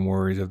Worgen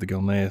warriors of the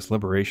Gilneas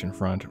Liberation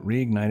Front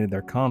reignited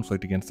their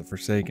conflict against the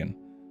Forsaken,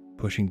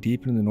 pushing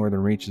deep into the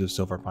northern reaches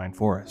of Silverpine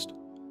Forest.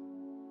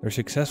 Their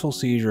successful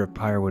seizure of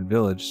Pyrewood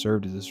Village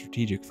served as a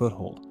strategic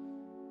foothold,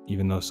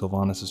 even though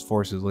Sylvanas'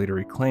 forces later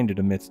reclaimed it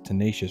amidst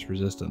tenacious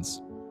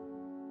resistance.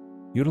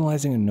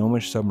 Utilizing a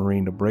gnomish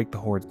submarine to break the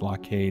Horde's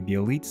blockade, the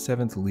elite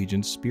 7th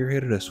Legion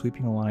spearheaded a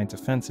sweeping Alliance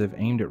offensive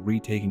aimed at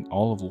retaking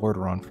all of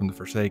Lordaeron from the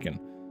Forsaken,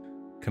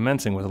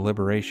 commencing with the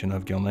liberation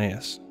of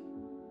Gilneas.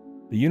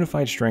 The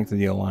unified strength of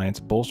the Alliance,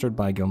 bolstered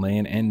by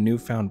Gilnean and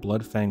newfound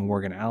Bloodfang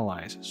Worgen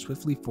allies,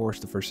 swiftly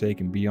forced the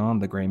Forsaken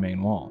beyond the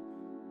Greymane Wall.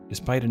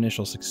 Despite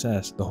initial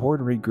success, the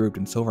Horde regrouped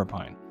in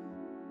Silverpine,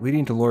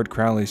 leading to Lord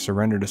Crowley's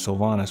surrender to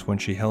Sylvanas when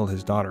she held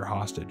his daughter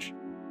hostage,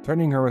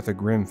 threatening her with a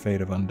grim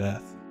fate of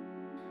undeath.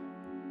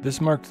 This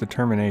marked the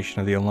termination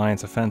of the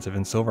Alliance offensive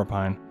in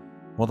Silverpine,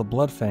 while the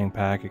Bloodfang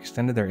pack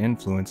extended their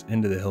influence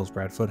into the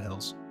Hillsbrad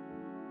foothills.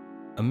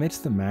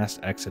 Amidst the mass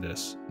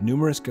exodus,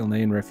 numerous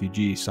Gilnean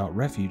refugees sought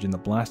refuge in the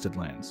Blasted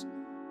Lands,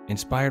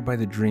 inspired by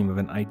the dream of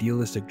an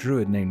idealistic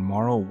druid named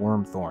Marl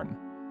Wormthorn.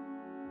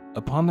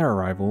 Upon their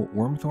arrival,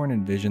 Wormthorn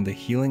envisioned the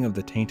healing of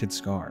the tainted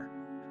scar,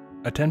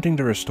 attempting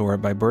to restore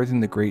it by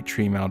birthing the great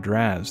tree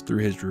Maldraz through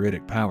his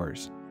druidic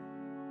powers.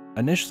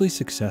 Initially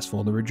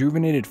successful, the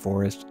rejuvenated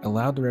forest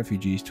allowed the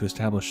refugees to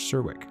establish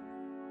Surwick.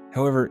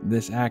 However,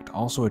 this act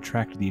also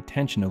attracted the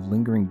attention of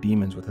lingering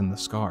demons within the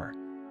scar,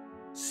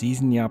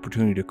 seizing the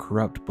opportunity to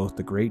corrupt both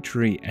the great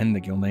tree and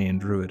the Gilnean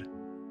druid.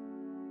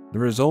 The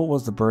result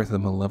was the birth of the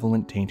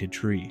malevolent tainted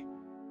tree.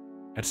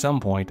 At some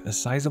point, a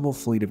sizable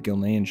fleet of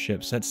Gilnean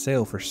ships set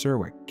sail for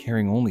Surwick,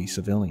 carrying only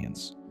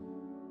civilians.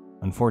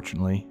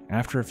 Unfortunately,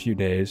 after a few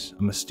days,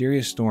 a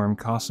mysterious storm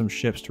caused some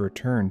ships to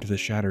return to the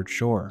shattered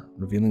shore,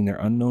 revealing their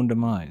unknown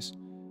demise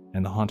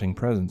and the haunting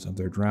presence of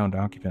their drowned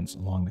occupants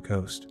along the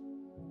coast.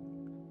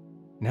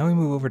 Now we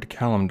move over to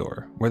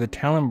Kalimdor, where the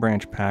Talon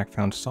Branch pack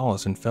found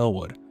solace in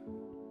Felwood,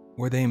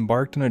 where they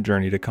embarked on a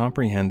journey to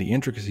comprehend the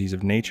intricacies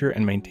of nature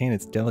and maintain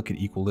its delicate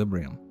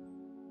equilibrium.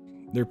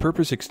 Their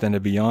purpose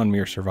extended beyond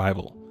mere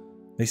survival.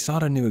 They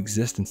sought a new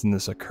existence in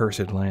this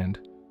accursed land.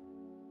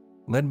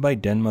 Led by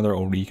Den Mother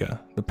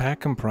Ulrika, the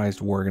pack comprised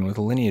Worgen with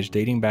a lineage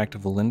dating back to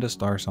Valinda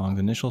Starsong's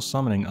initial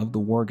summoning of the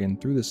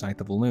Worgen through the Scythe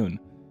of Elune,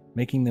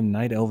 making them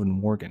Night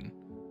Elven Worgen.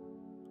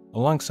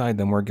 Alongside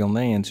them were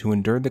Gilneans who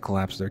endured the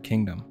collapse of their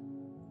kingdom.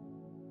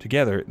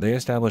 Together, they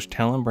established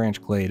Talon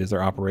Branch Glade as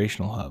their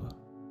operational hub,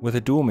 with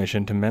a dual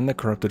mission to mend the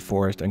corrupted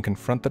forest and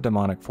confront the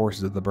demonic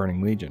forces of the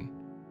Burning Legion,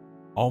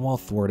 all while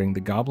thwarting the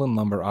Goblin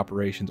Lumber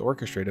operations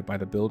orchestrated by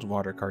the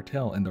Bilgewater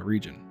Cartel in the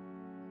region.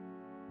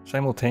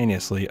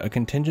 Simultaneously, a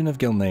contingent of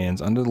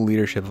Gilneans under the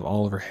leadership of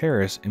Oliver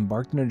Harris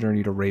embarked on a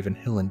journey to Raven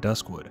Hill and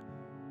Duskwood.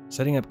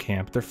 Setting up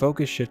camp, their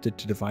focus shifted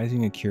to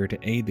devising a cure to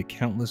aid the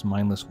countless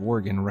mindless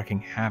Worgen wreaking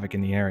havoc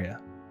in the area.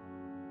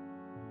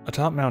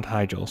 Atop Mount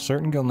Hyjal,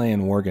 certain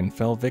Gilnean Worgen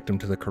fell victim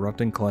to the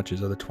corrupting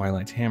clutches of the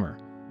Twilight's Hammer,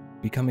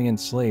 becoming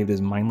enslaved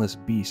as mindless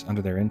beasts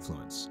under their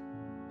influence.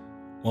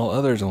 While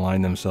others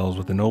aligned themselves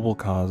with the noble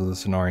cause of the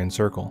Cenarian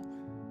Circle,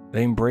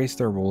 they embraced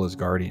their role as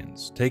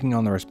guardians, taking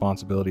on the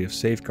responsibility of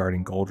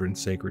safeguarding Goldrin's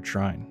sacred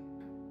shrine.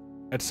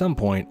 At some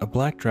point, a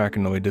black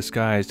draconoid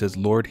disguised as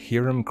Lord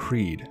Hiram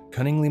Creed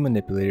cunningly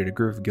manipulated a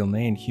group of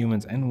Gilnean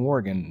humans and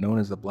Worgen known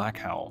as the Black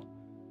Howl.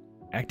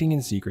 Acting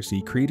in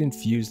secrecy, Creed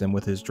infused them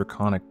with his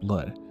draconic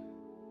blood,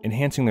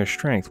 enhancing their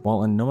strength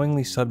while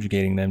unknowingly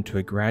subjugating them to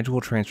a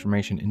gradual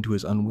transformation into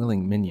his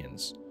unwilling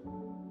minions.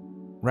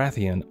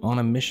 Rathian, on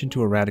a mission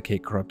to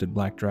eradicate corrupted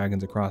black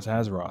dragons across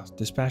Azeroth,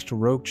 dispatched a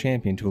rogue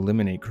champion to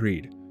eliminate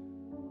Creed.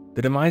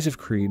 The demise of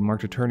Creed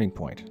marked a turning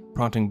point,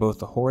 prompting both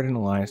the Horde and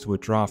Alliance to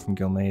withdraw from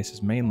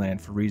Gilneas' mainland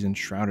for reasons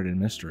shrouded in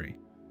mystery.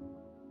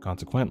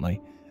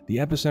 Consequently, the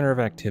epicenter of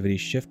activity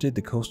shifted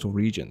the coastal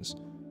regions,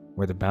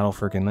 where the battle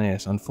for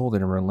Gilneas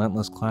unfolded in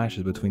relentless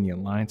clashes between the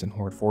Alliance and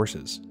Horde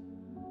forces.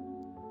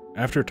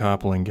 After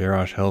toppling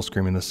Garrosh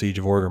Hellscream in the Siege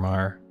of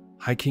Orgrimmar,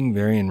 High King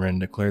Varian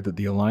declared that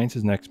the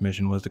Alliance's next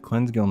mission was to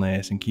cleanse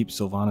Gilneas and keep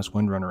Sylvanas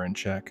Windrunner in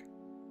check.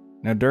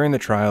 Now during the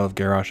trial of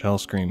Garrosh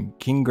Hellscream,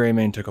 King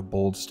Greymane took a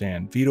bold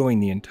stand, vetoing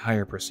the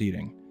entire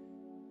proceeding.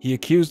 He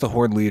accused the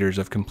Horde leaders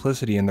of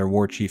complicity in their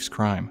war chief's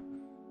crime,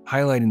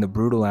 highlighting the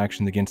brutal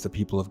actions against the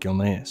people of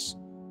Gilneas.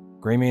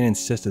 Greymane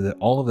insisted that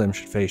all of them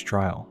should face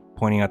trial,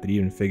 pointing out that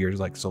even figures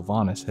like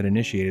Sylvanas had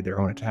initiated their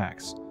own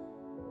attacks.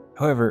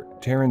 However,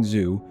 Terran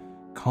Zu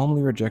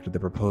calmly rejected the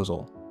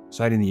proposal,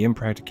 citing the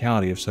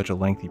impracticality of such a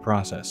lengthy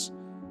process,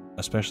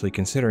 especially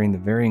considering the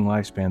varying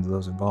lifespans of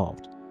those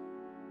involved.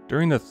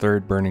 During the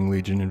Third Burning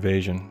Legion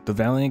invasion, the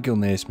valiant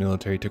Gilneas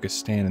military took a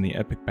stand in the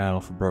epic battle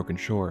for Broken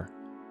Shore.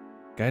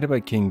 Guided by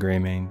King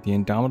Greymane, the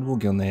indomitable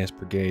Gilneas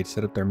brigade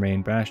set up their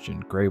main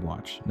bastion,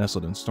 Greywatch,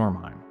 nestled in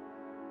Stormheim.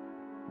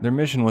 Their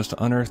mission was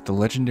to unearth the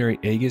legendary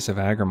Aegis of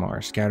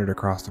Agrimar scattered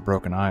across the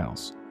Broken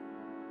Isles.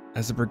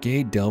 As the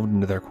brigade delved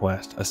into their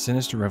quest, a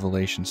sinister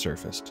revelation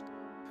surfaced.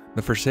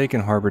 The Forsaken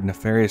harbored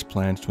nefarious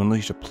plans to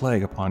unleash a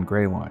plague upon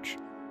Greywatch,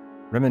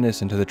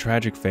 reminiscent of the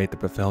tragic fate that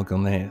befell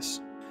Gilneas.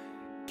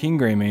 King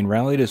Greymane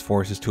rallied his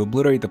forces to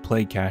obliterate the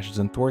plague caches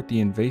and thwart the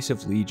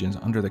invasive legions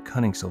under the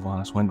cunning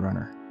Sylvanas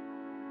Windrunner.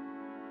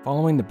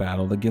 Following the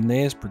battle, the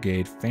Gilneas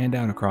brigade fanned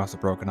out across the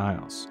Broken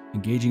Isles,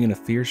 engaging in a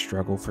fierce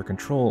struggle for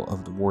control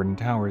of the Warden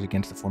Towers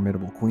against the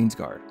formidable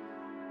Queensguard.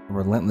 A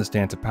relentless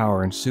dance of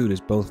power ensued as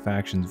both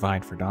factions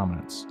vied for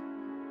dominance.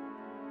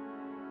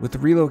 With the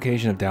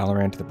relocation of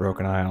Dalaran to the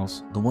Broken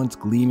Isles, the once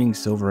gleaming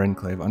Silver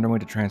Enclave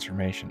underwent a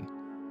transformation,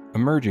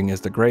 emerging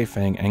as the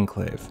Greyfang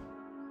Enclave.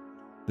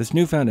 This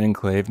newfound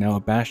enclave, now a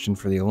bastion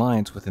for the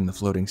Alliance within the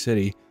floating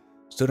city,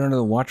 stood under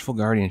the watchful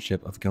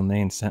guardianship of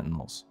Gilnean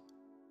sentinels.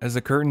 As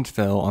the curtains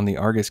fell on the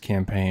Argus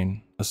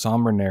campaign, a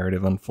somber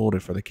narrative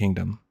unfolded for the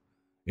kingdom,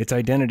 its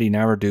identity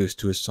now reduced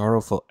to a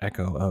sorrowful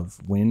echo of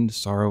wind,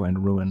 sorrow,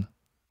 and ruin.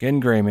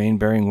 Gen Greymane,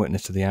 bearing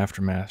witness to the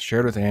aftermath,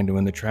 shared with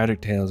Anduin the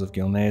tragic tales of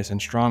Gilneas and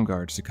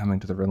Stromgarde succumbing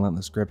to the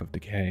relentless grip of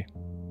decay.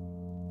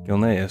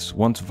 Gilneas,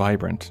 once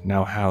vibrant,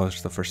 now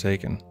housed the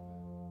Forsaken,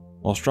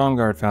 while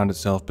Stromgarde found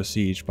itself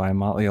besieged by a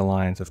motley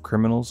alliance of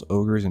criminals,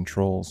 ogres, and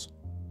trolls.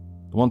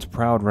 The once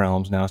proud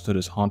realms now stood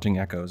as haunting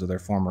echoes of their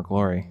former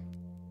glory.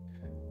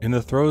 In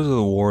the throes of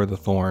the War of the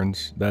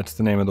Thorns, that's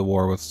the name of the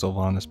war with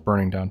Sylvanas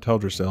burning down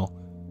Teldrassil,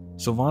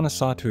 Sylvanas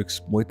sought to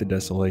exploit the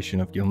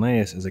desolation of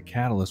Gilneas as a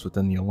catalyst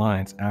within the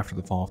Alliance after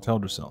the fall of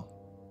Teldrassil.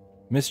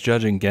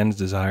 Misjudging Gen's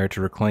desire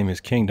to reclaim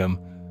his kingdom,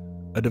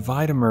 a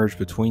divide emerged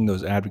between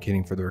those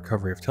advocating for the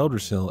recovery of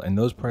Teldrassil and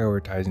those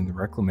prioritizing the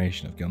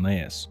reclamation of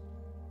Gilneas.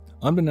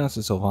 Unbeknownst to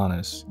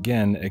Sylvanas,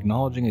 Gen,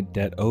 acknowledging a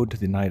debt owed to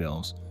the Night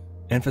Elves,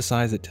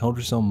 emphasized that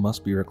Teldrassil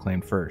must be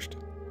reclaimed first,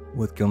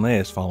 with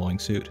Gilneas following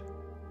suit.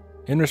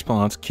 In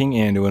response, King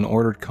Anduin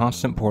ordered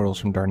constant portals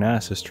from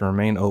Darnassus to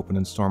remain open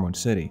in Stormwind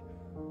City,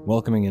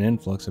 welcoming an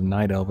influx of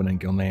Night Elven and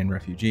Gilnean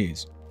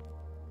refugees.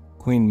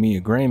 Queen Mia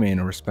Greymane,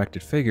 a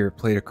respected figure,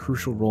 played a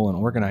crucial role in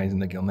organizing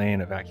the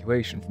Gilnean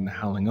evacuation from the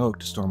Howling Oak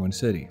to Stormwind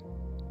City.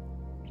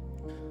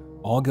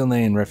 All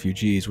Gilnean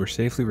refugees were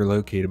safely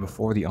relocated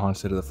before the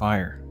onset of the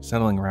fire,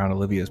 settling around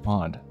Olivia's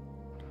Pond.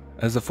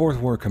 As the Fourth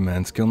War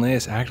commenced,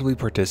 Gilneas actively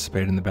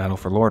participated in the battle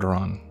for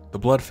Lordaeron. The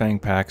Bloodfang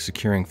Pact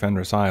securing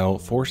Fenris Isle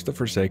forced the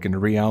Forsaken to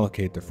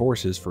reallocate their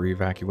forces for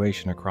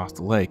evacuation across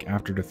the lake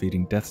after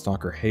defeating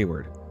Deathstalker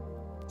Hayward.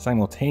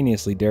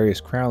 Simultaneously,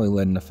 Darius Crowley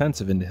led an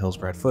offensive into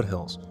Hillsbrad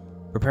Foothills,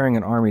 preparing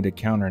an army to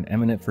counter an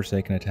imminent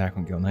Forsaken attack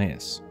on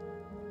Gilneas.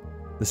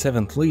 The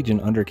 7th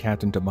Legion under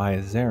Captain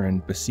Tobias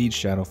Zarin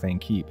besieged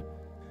Shadowfang Keep,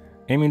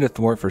 aiming to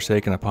thwart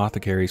Forsaken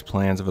Apothecary's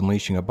plans of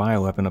unleashing a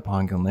bioweapon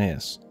upon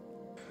Gilneas.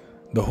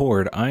 The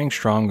Horde, eyeing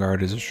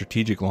Stromgarde as a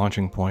strategic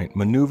launching point,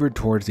 maneuvered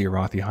towards the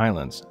Arathi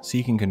Highlands,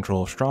 seeking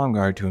control of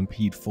Stromgarde to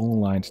impede full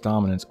alliance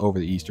dominance over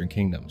the Eastern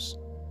Kingdoms.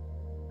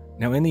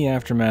 Now, in the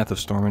aftermath of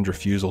Stormwind's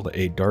refusal to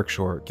aid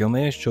Darkshore,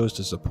 Gilneas chose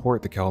to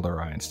support the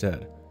Keldarai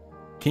instead.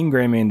 King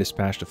Greymane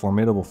dispatched a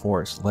formidable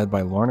force led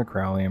by Lorna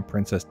Crowley and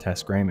Princess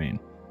Tess Greymane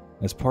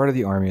as part of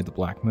the Army of the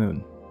Black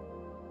Moon.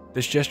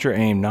 This gesture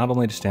aimed not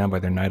only to stand by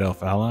their Night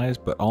Elf allies,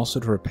 but also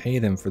to repay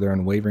them for their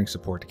unwavering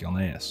support to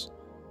Gilneas.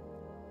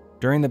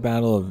 During the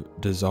Battle of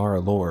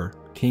Dazar Alor,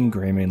 King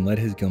Greymane led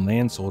his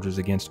Gilnean soldiers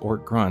against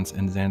Orc Grunts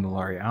and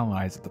Zandalari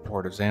allies at the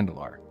port of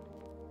Zandalar.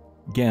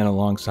 Gen,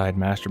 alongside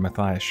Master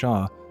Matthias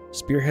Shaw,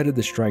 spearheaded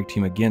the strike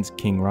team against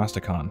King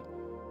Rastakhan.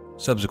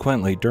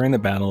 Subsequently, during the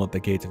battle at the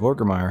Gates of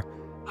Orgrimmar,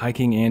 High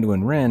King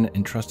Anduin Wrynn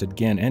entrusted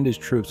Gen and his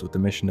troops with the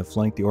mission to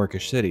flank the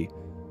Orcish city,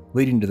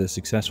 leading to the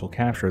successful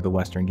capture of the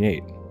Western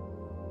Gate.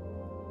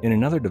 In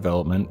another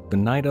development, the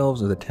Night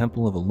Elves of the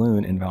Temple of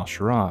Elune in Val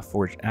Shara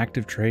forged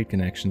active trade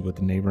connections with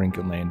the neighboring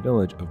Gilnean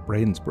village of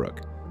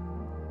Bradensbrook.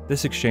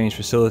 This exchange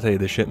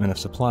facilitated the shipment of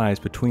supplies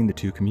between the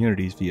two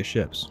communities via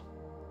ships.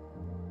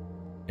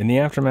 In the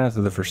aftermath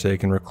of the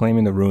Forsaken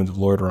reclaiming the ruins of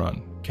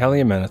Lordaeron,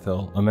 Calia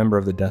Menethil, a member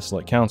of the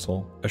Desolate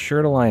Council,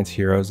 assured Alliance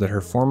heroes that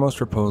her foremost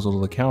proposal to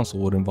the Council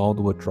would involve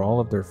the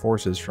withdrawal of their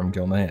forces from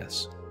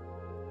Gilneas.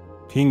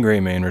 King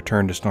Greymane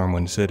returned to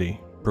Stormwind City,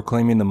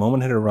 proclaiming the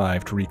moment had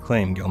arrived to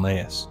reclaim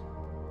Gilneas.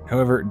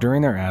 However,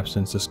 during their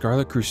absence, the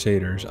Scarlet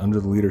Crusaders, under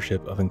the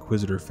leadership of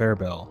Inquisitor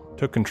Fairbell,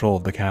 took control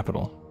of the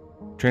capital.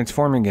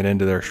 transforming it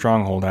into their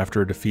stronghold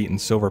after a defeat in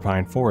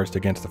Silverpine Forest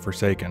against the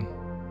Forsaken.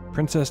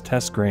 Princess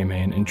Tess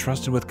Greymane,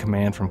 entrusted with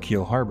command from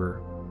Keel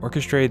Harbor,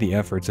 orchestrated the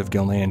efforts of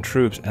Gilnean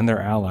troops and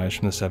their allies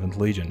from the 7th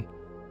Legion,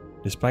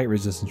 despite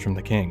resistance from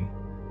the king.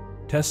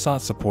 Tess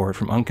sought support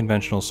from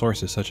unconventional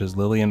sources such as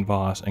Lillian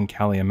Voss and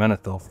Callia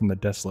Menethil from the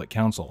Desolate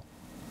Council.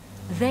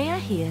 They are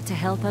here to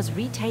help us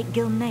retake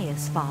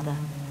Gilneas, Father.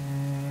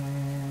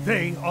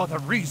 They are the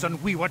reason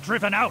we were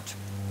driven out!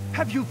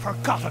 Have you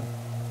forgotten?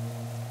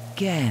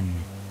 Again,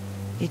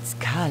 it's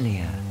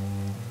Callia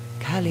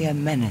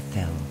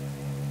Menethil,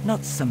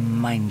 not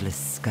some mindless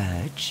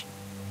scourge.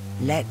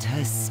 Let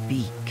her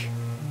speak.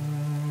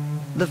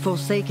 The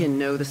Forsaken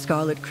know the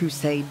Scarlet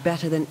Crusade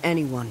better than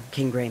anyone,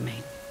 King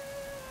Greymane.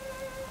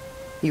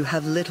 You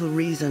have little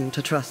reason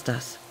to trust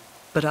us,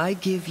 but I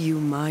give you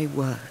my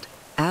word.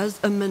 As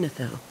a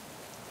Menethil,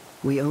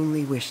 we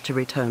only wish to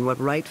return what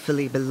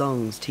rightfully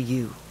belongs to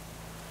you.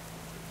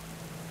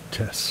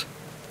 Tess,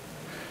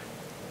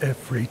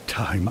 every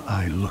time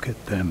I look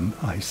at them,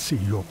 I see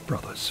your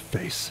brother's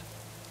face.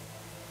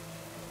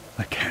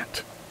 I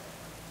can't.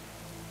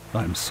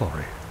 I'm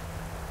sorry.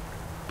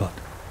 But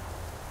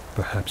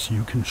perhaps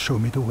you can show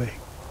me the way.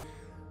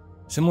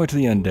 Similar to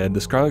the undead,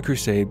 the Scarlet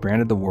Crusade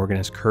branded the Worgen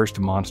as cursed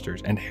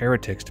monsters and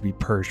heretics to be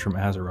purged from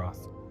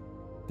Azeroth.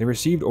 They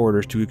received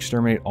orders to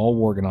exterminate all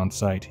Worgen on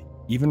sight,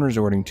 even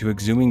resorting to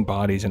exhuming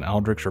bodies in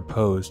Aldrich's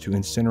Repose to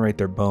incinerate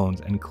their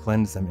bones and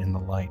cleanse them in the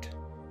light.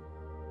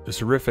 This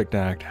horrific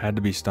act had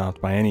to be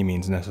stopped by any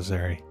means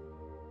necessary.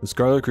 The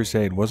Scarlet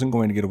Crusade wasn't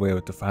going to get away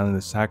with defiling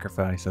the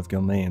sacrifice of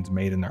Gilneans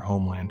made in their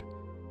homeland.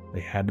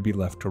 They had to be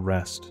left to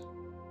rest.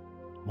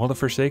 While the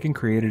Forsaken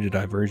created a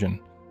diversion,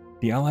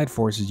 the Allied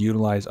forces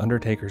utilized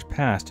Undertaker's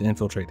pass to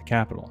infiltrate the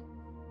capital.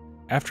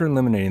 After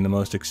eliminating the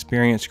most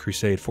experienced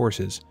Crusade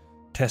forces,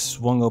 Tess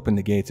swung open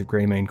the gates of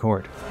Greymane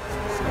Court.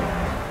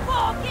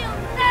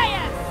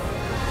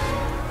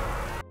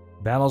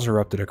 Battles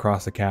erupted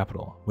across the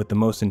capital, with the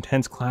most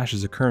intense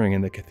clashes occurring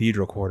in the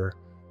Cathedral Quarter,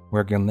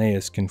 where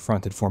Gilneas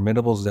confronted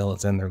formidable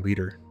zealots and their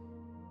leader.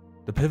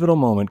 The pivotal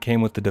moment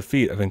came with the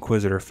defeat of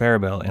Inquisitor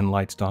Farabelle in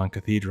Lightstone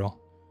Cathedral.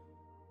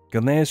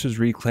 Gilneas was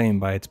reclaimed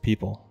by its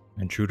people,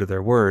 and true to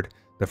their word,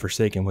 the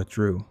Forsaken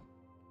withdrew.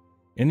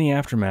 In the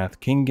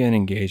aftermath, King Gen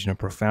engaged in a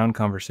profound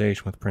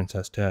conversation with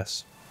Princess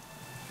Tess.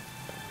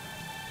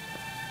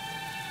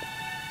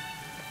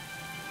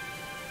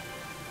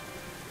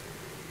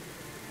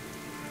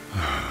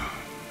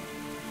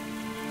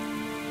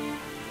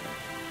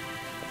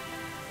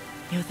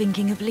 You're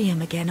thinking of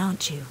Liam again,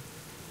 aren't you?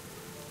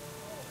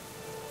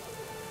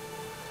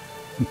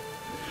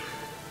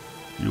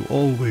 You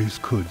always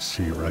could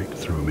see right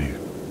through me.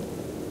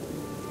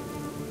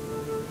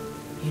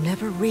 You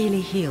never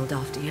really healed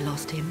after you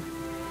lost him.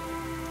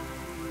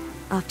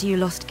 After you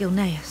lost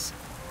Gilneas.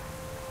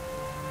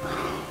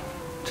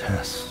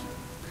 Tess,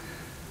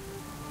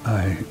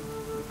 I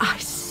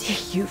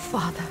see you,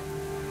 Father.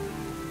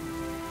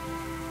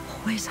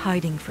 Always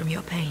hiding from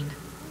your pain.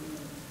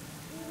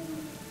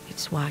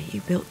 It's why you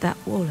built that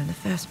wall in the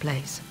first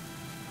place.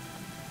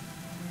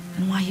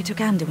 And why you took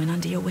Anduin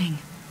under your wing.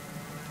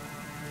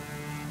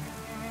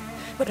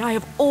 But I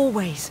have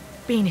always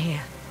been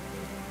here.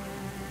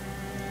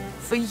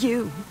 For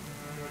you.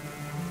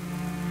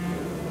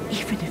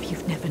 Even if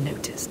you've never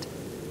noticed.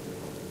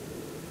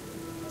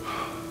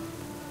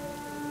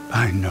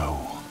 I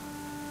know.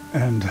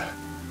 And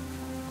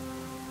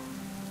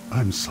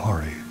I'm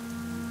sorry.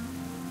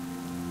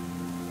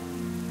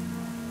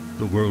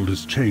 The world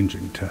is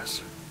changing,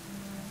 Tess.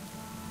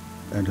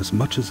 And as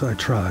much as I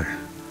try,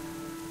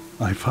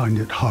 I find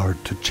it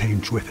hard to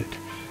change with it.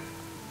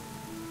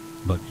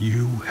 But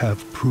you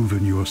have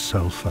proven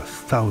yourself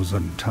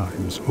 1,000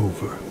 times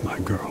over, my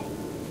girl.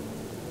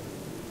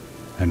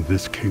 And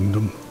this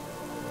kingdom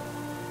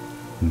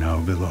now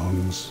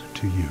belongs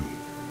to you.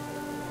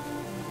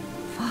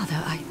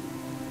 Father,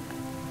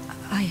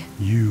 I...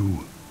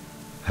 You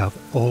have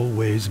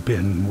always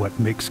been what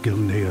makes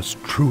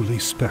Gilneas truly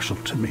special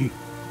to me.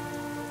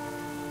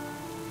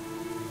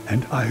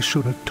 And I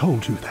should have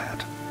told you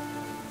that.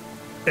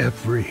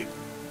 Every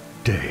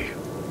day.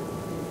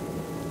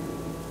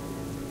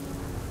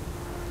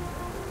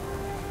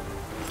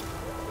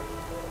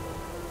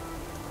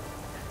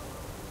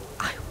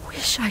 I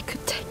wish I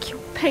could take your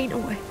pain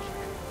away.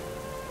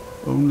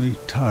 Only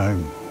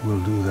time will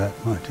do that,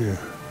 my dear.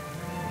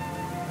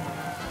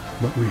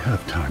 But we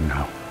have time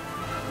now.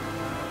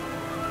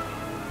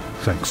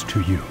 Thanks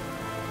to you.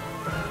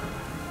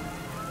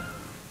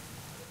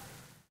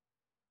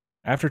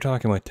 After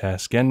talking with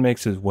Tess, Gen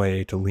makes his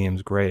way to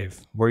Liam's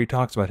grave, where he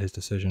talks about his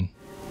decision.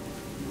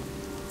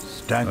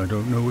 I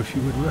don't know if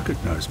you would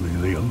recognize me,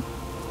 Liam.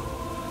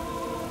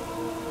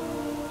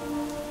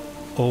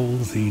 All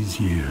these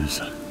years,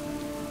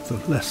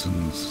 the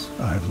lessons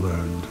I've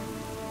learned,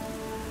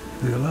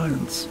 the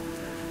Alliance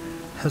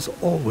has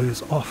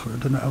always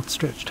offered an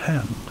outstretched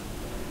hand.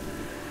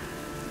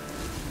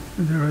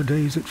 There are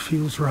days it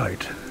feels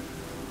right,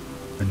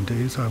 and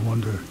days I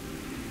wonder,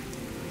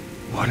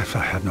 what if I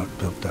had not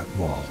built that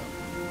wall?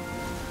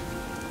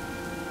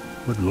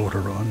 would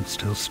Lordaeron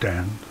still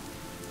stand?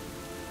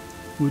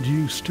 Would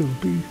you still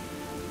be?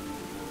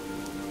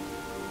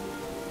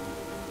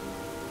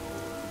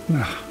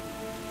 Now,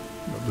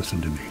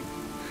 listen to me.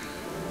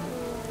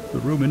 The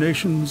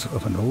ruminations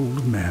of an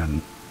old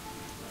man.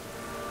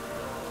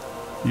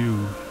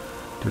 You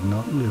did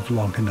not live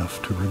long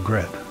enough to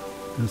regret,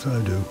 as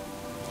I do.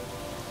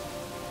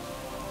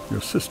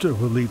 Your sister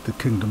will lead the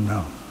kingdom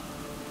now.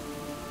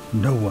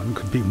 No one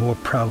could be more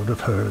proud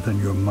of her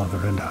than your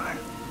mother and I.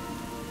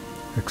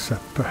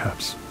 Except,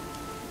 perhaps,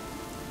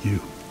 you.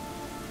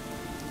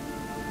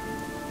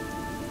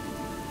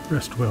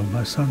 Rest well,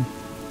 my son.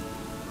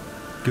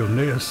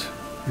 Gilneas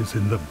is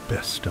in the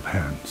best of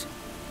hands.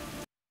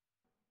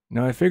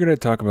 Now, I figured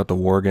I'd talk about the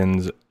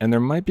Worgens, and there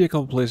might be a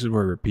couple places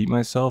where I repeat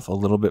myself a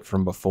little bit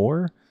from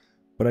before,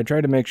 but I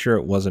tried to make sure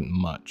it wasn't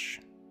much.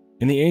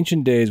 In the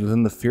ancient days,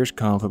 within the fierce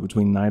conflict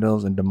between Night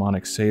Elves and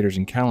demonic satyrs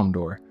in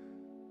Kalimdor,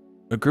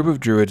 a group of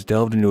druids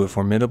delved into a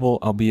formidable,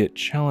 albeit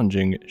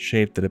challenging,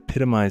 shape that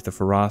epitomized the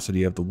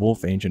ferocity of the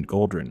wolf ancient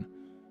Goldren.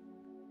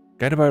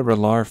 Guided by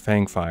R'hllor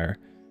Fangfire,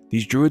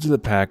 these druids of the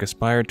pack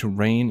aspired to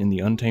reign in the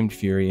untamed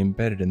fury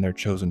embedded in their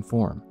chosen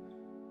form.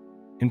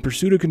 In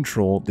pursuit of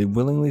control, they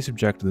willingly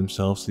subjected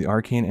themselves to the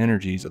arcane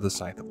energies of the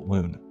Scythe of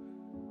Elune,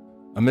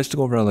 a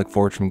mystical relic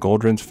forged from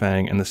Goldren's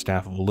Fang and the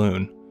Staff of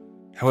Elune.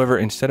 However,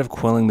 instead of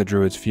quelling the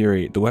druid's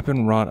fury, the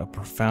weapon wrought a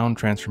profound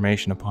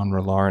transformation upon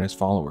R'hllor and his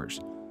followers,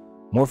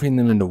 morphing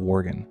them into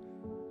Worgen,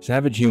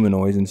 savage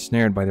humanoids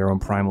ensnared by their own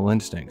primal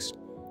instincts.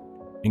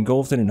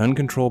 Engulfed in an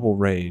uncontrollable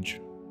rage,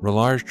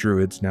 R'hllor's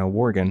druids, now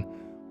Worgen,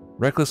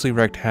 recklessly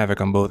wreaked havoc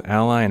on both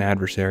ally and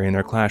adversary in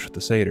their clash with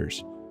the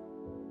satyrs.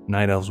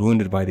 Night Elves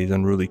wounded by these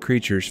unruly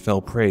creatures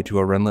fell prey to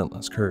a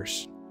relentless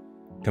curse,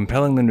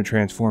 compelling them to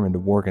transform into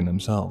Worgen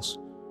themselves.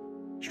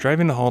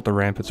 Striving to halt the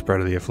rampant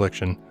spread of the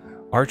affliction,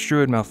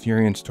 Archdruid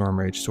Malfurion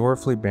Stormrage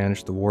sorrowfully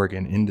banished the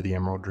Worgen into the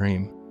Emerald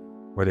Dream,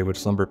 where they would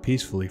slumber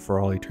peacefully for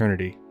all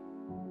eternity.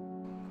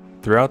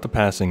 Throughout the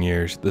passing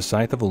years, the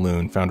Scythe of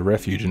Elune found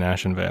refuge in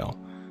Ashenvale,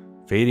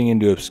 fading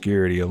into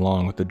obscurity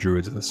along with the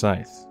Druids of the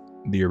Scythe,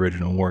 the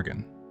original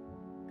Worgen.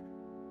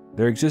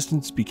 Their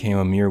existence became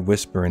a mere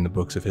whisper in the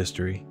books of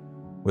history,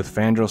 with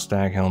Fandral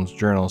Staghelm's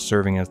journal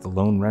serving as the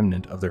lone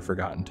remnant of their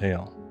forgotten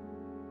tale.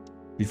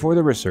 Before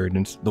their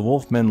resurgence, the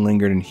Wolfmen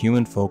lingered in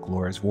human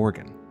folklore as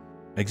Worgen,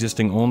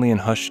 existing only in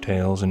hushed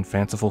tales and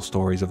fanciful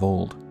stories of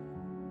old.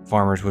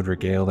 Farmers would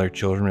regale their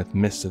children with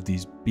myths of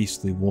these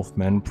beastly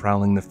wolfmen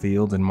prowling the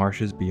fields and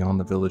marshes beyond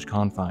the village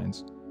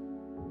confines.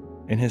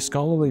 In his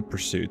scholarly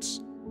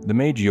pursuits, the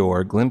mage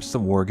Yor glimpsed the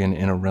Worgen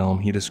in a realm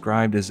he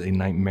described as a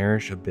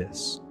nightmarish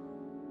abyss.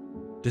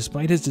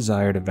 Despite his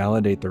desire to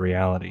validate the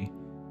reality,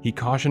 he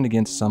cautioned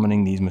against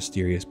summoning these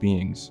mysterious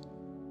beings.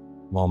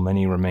 While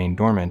many remained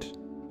dormant,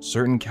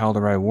 certain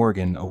Kaldorei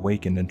Worgen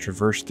awakened and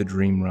traversed the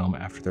dream realm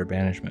after their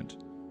banishment,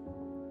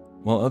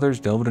 while others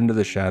delved into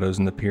the shadows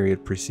in the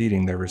period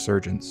preceding their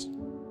resurgence.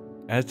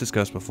 As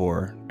discussed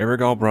before,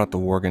 Eregal brought the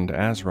Worgen to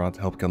Azeroth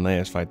to help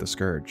Gilneas fight the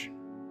Scourge.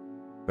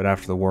 But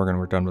after the Worgen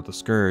were done with the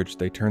Scourge,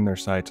 they turned their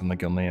sights on the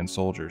Gilnean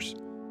soldiers.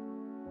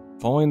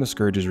 Following the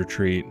Scourge's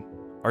retreat,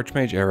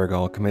 Archmage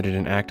Eregal committed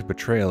an act of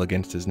betrayal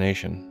against his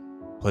nation,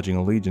 pledging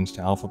allegiance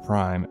to Alpha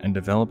Prime and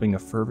developing a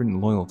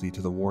fervent loyalty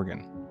to the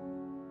Worgen.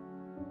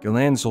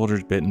 Gilnean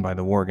soldiers bitten by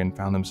the Worgen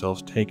found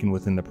themselves taken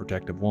within the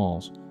protective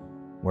walls,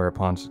 where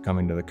upon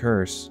succumbing to the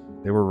curse,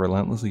 they were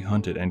relentlessly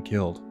hunted and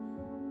killed,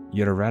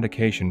 yet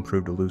eradication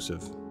proved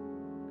elusive.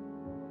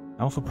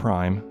 Alpha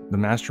Prime, the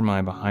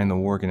mastermind behind the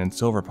Worgen in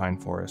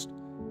Silverpine Forest,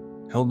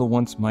 held the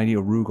once mighty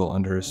Arugal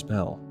under his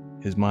spell,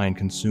 his mind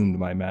consumed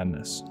by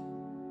madness.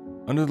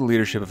 Under the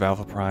leadership of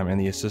Alpha Prime and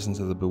the assistance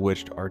of the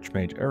bewitched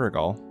Archmage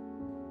Eregal,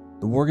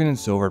 the Worgen in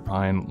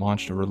Silverpine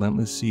launched a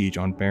relentless siege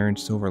on Baron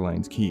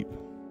Silverlane's keep.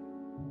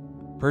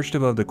 Perched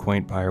above the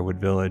quaint Pyrewood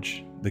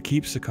village, the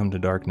keep succumbed to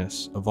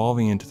darkness,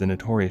 evolving into the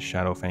notorious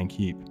Shadowfang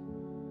Keep.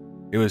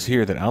 It was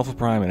here that Alpha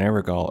Prime and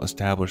Eregal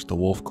established the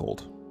Wolf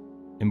Cult,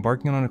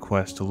 embarking on a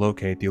quest to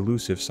locate the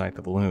elusive Scythe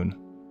of Elune.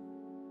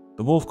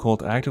 The Wolf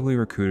Cult actively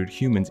recruited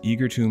humans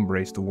eager to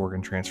embrace the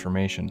Worgen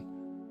transformation,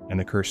 and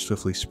the curse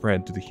swiftly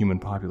spread to the human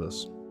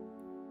populace.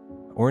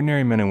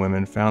 Ordinary men and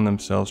women found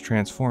themselves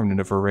transformed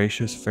into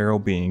voracious, feral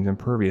beings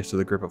impervious to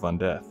the grip of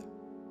undeath.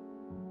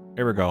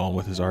 Eregal,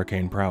 with his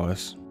arcane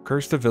prowess,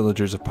 cursed the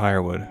villagers of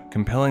Pyrewood,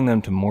 compelling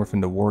them to morph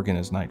into Worgen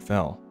as night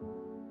fell.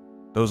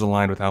 Those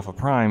aligned with Alpha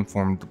Prime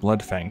formed the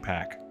Bloodfang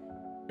Pack.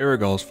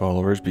 Eregal's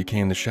followers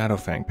became the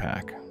Shadowfang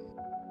Pack,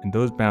 and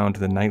those bound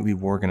to the nightly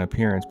Worgen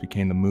appearance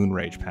became the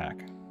Moonrage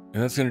Pack.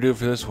 And that's going to do it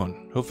for this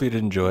one. Hopefully you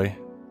did enjoy.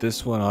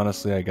 This one,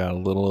 honestly, I got a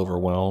little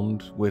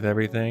overwhelmed with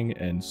everything,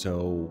 and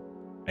so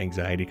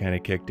anxiety kind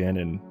of kicked in,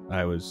 and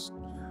I was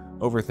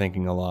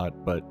overthinking a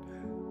lot, but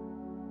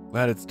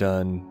glad it's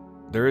done.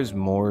 There is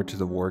more to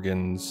the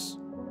Worgen's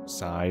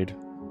side,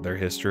 their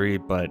history,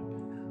 but,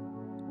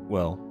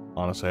 well,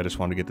 honestly, I just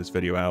wanted to get this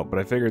video out, but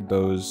I figured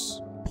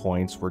those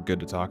points were good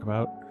to talk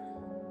about.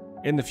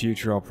 In the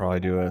future, I'll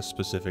probably do a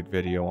specific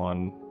video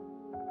on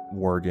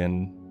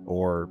Worgen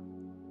or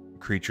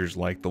creatures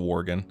like the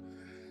Worgen.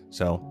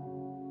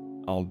 So,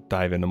 I'll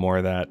dive into more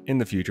of that in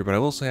the future, but I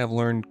will say I've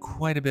learned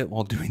quite a bit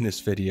while doing this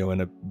video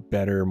in a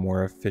better,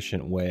 more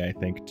efficient way, I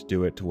think, to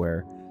do it to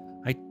where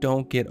I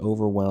don't get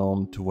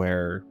overwhelmed to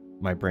where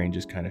my brain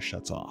just kind of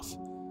shuts off.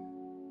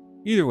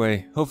 Either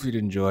way, hopefully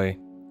you'd enjoy,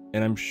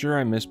 and I'm sure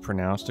I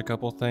mispronounced a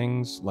couple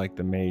things, like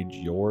the mage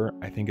Yor.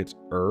 I think it's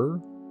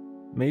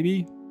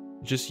maybe?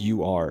 Just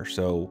you-are,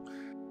 so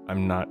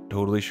I'm not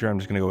totally sure. I'm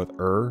just going to go with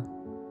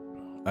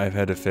I've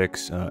had to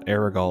fix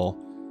Aragal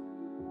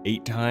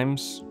 8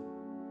 times.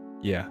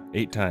 Yeah,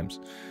 8 times.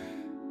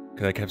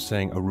 Because I kept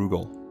saying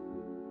Arugal.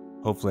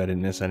 Hopefully I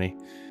didn't miss any.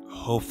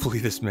 Hopefully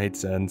this made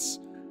sense.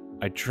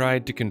 I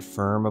tried to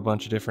confirm a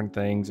bunch of different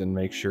things and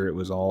make sure it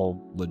was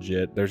all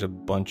legit. There's a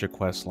bunch of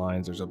quest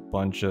lines. There's a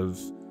bunch of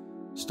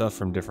stuff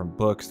from different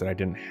books that I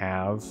didn't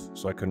have,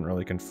 so I couldn't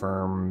really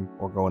confirm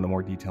or go into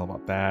more detail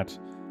about that.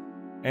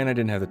 And I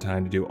didn't have the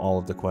time to do all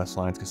of the quest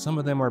lines because some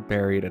of them are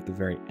buried at the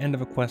very end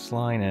of a quest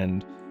line,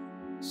 and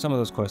some of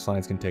those quest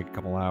lines can take a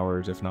couple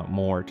hours, if not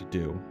more, to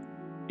do.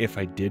 If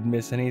I did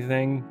miss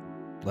anything,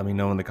 let me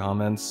know in the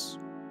comments.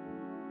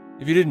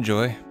 If you did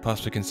enjoy,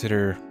 possibly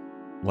consider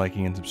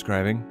liking and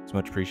subscribing. It's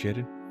much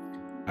appreciated.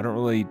 I don't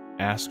really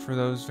ask for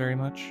those very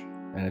much,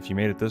 and if you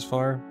made it this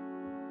far,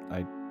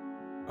 I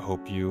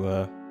hope you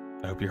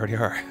already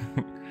are.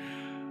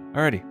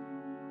 Alrighty.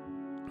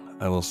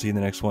 I will see you in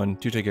the next one.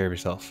 Do take care of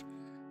yourself,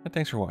 and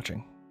thanks for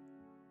watching.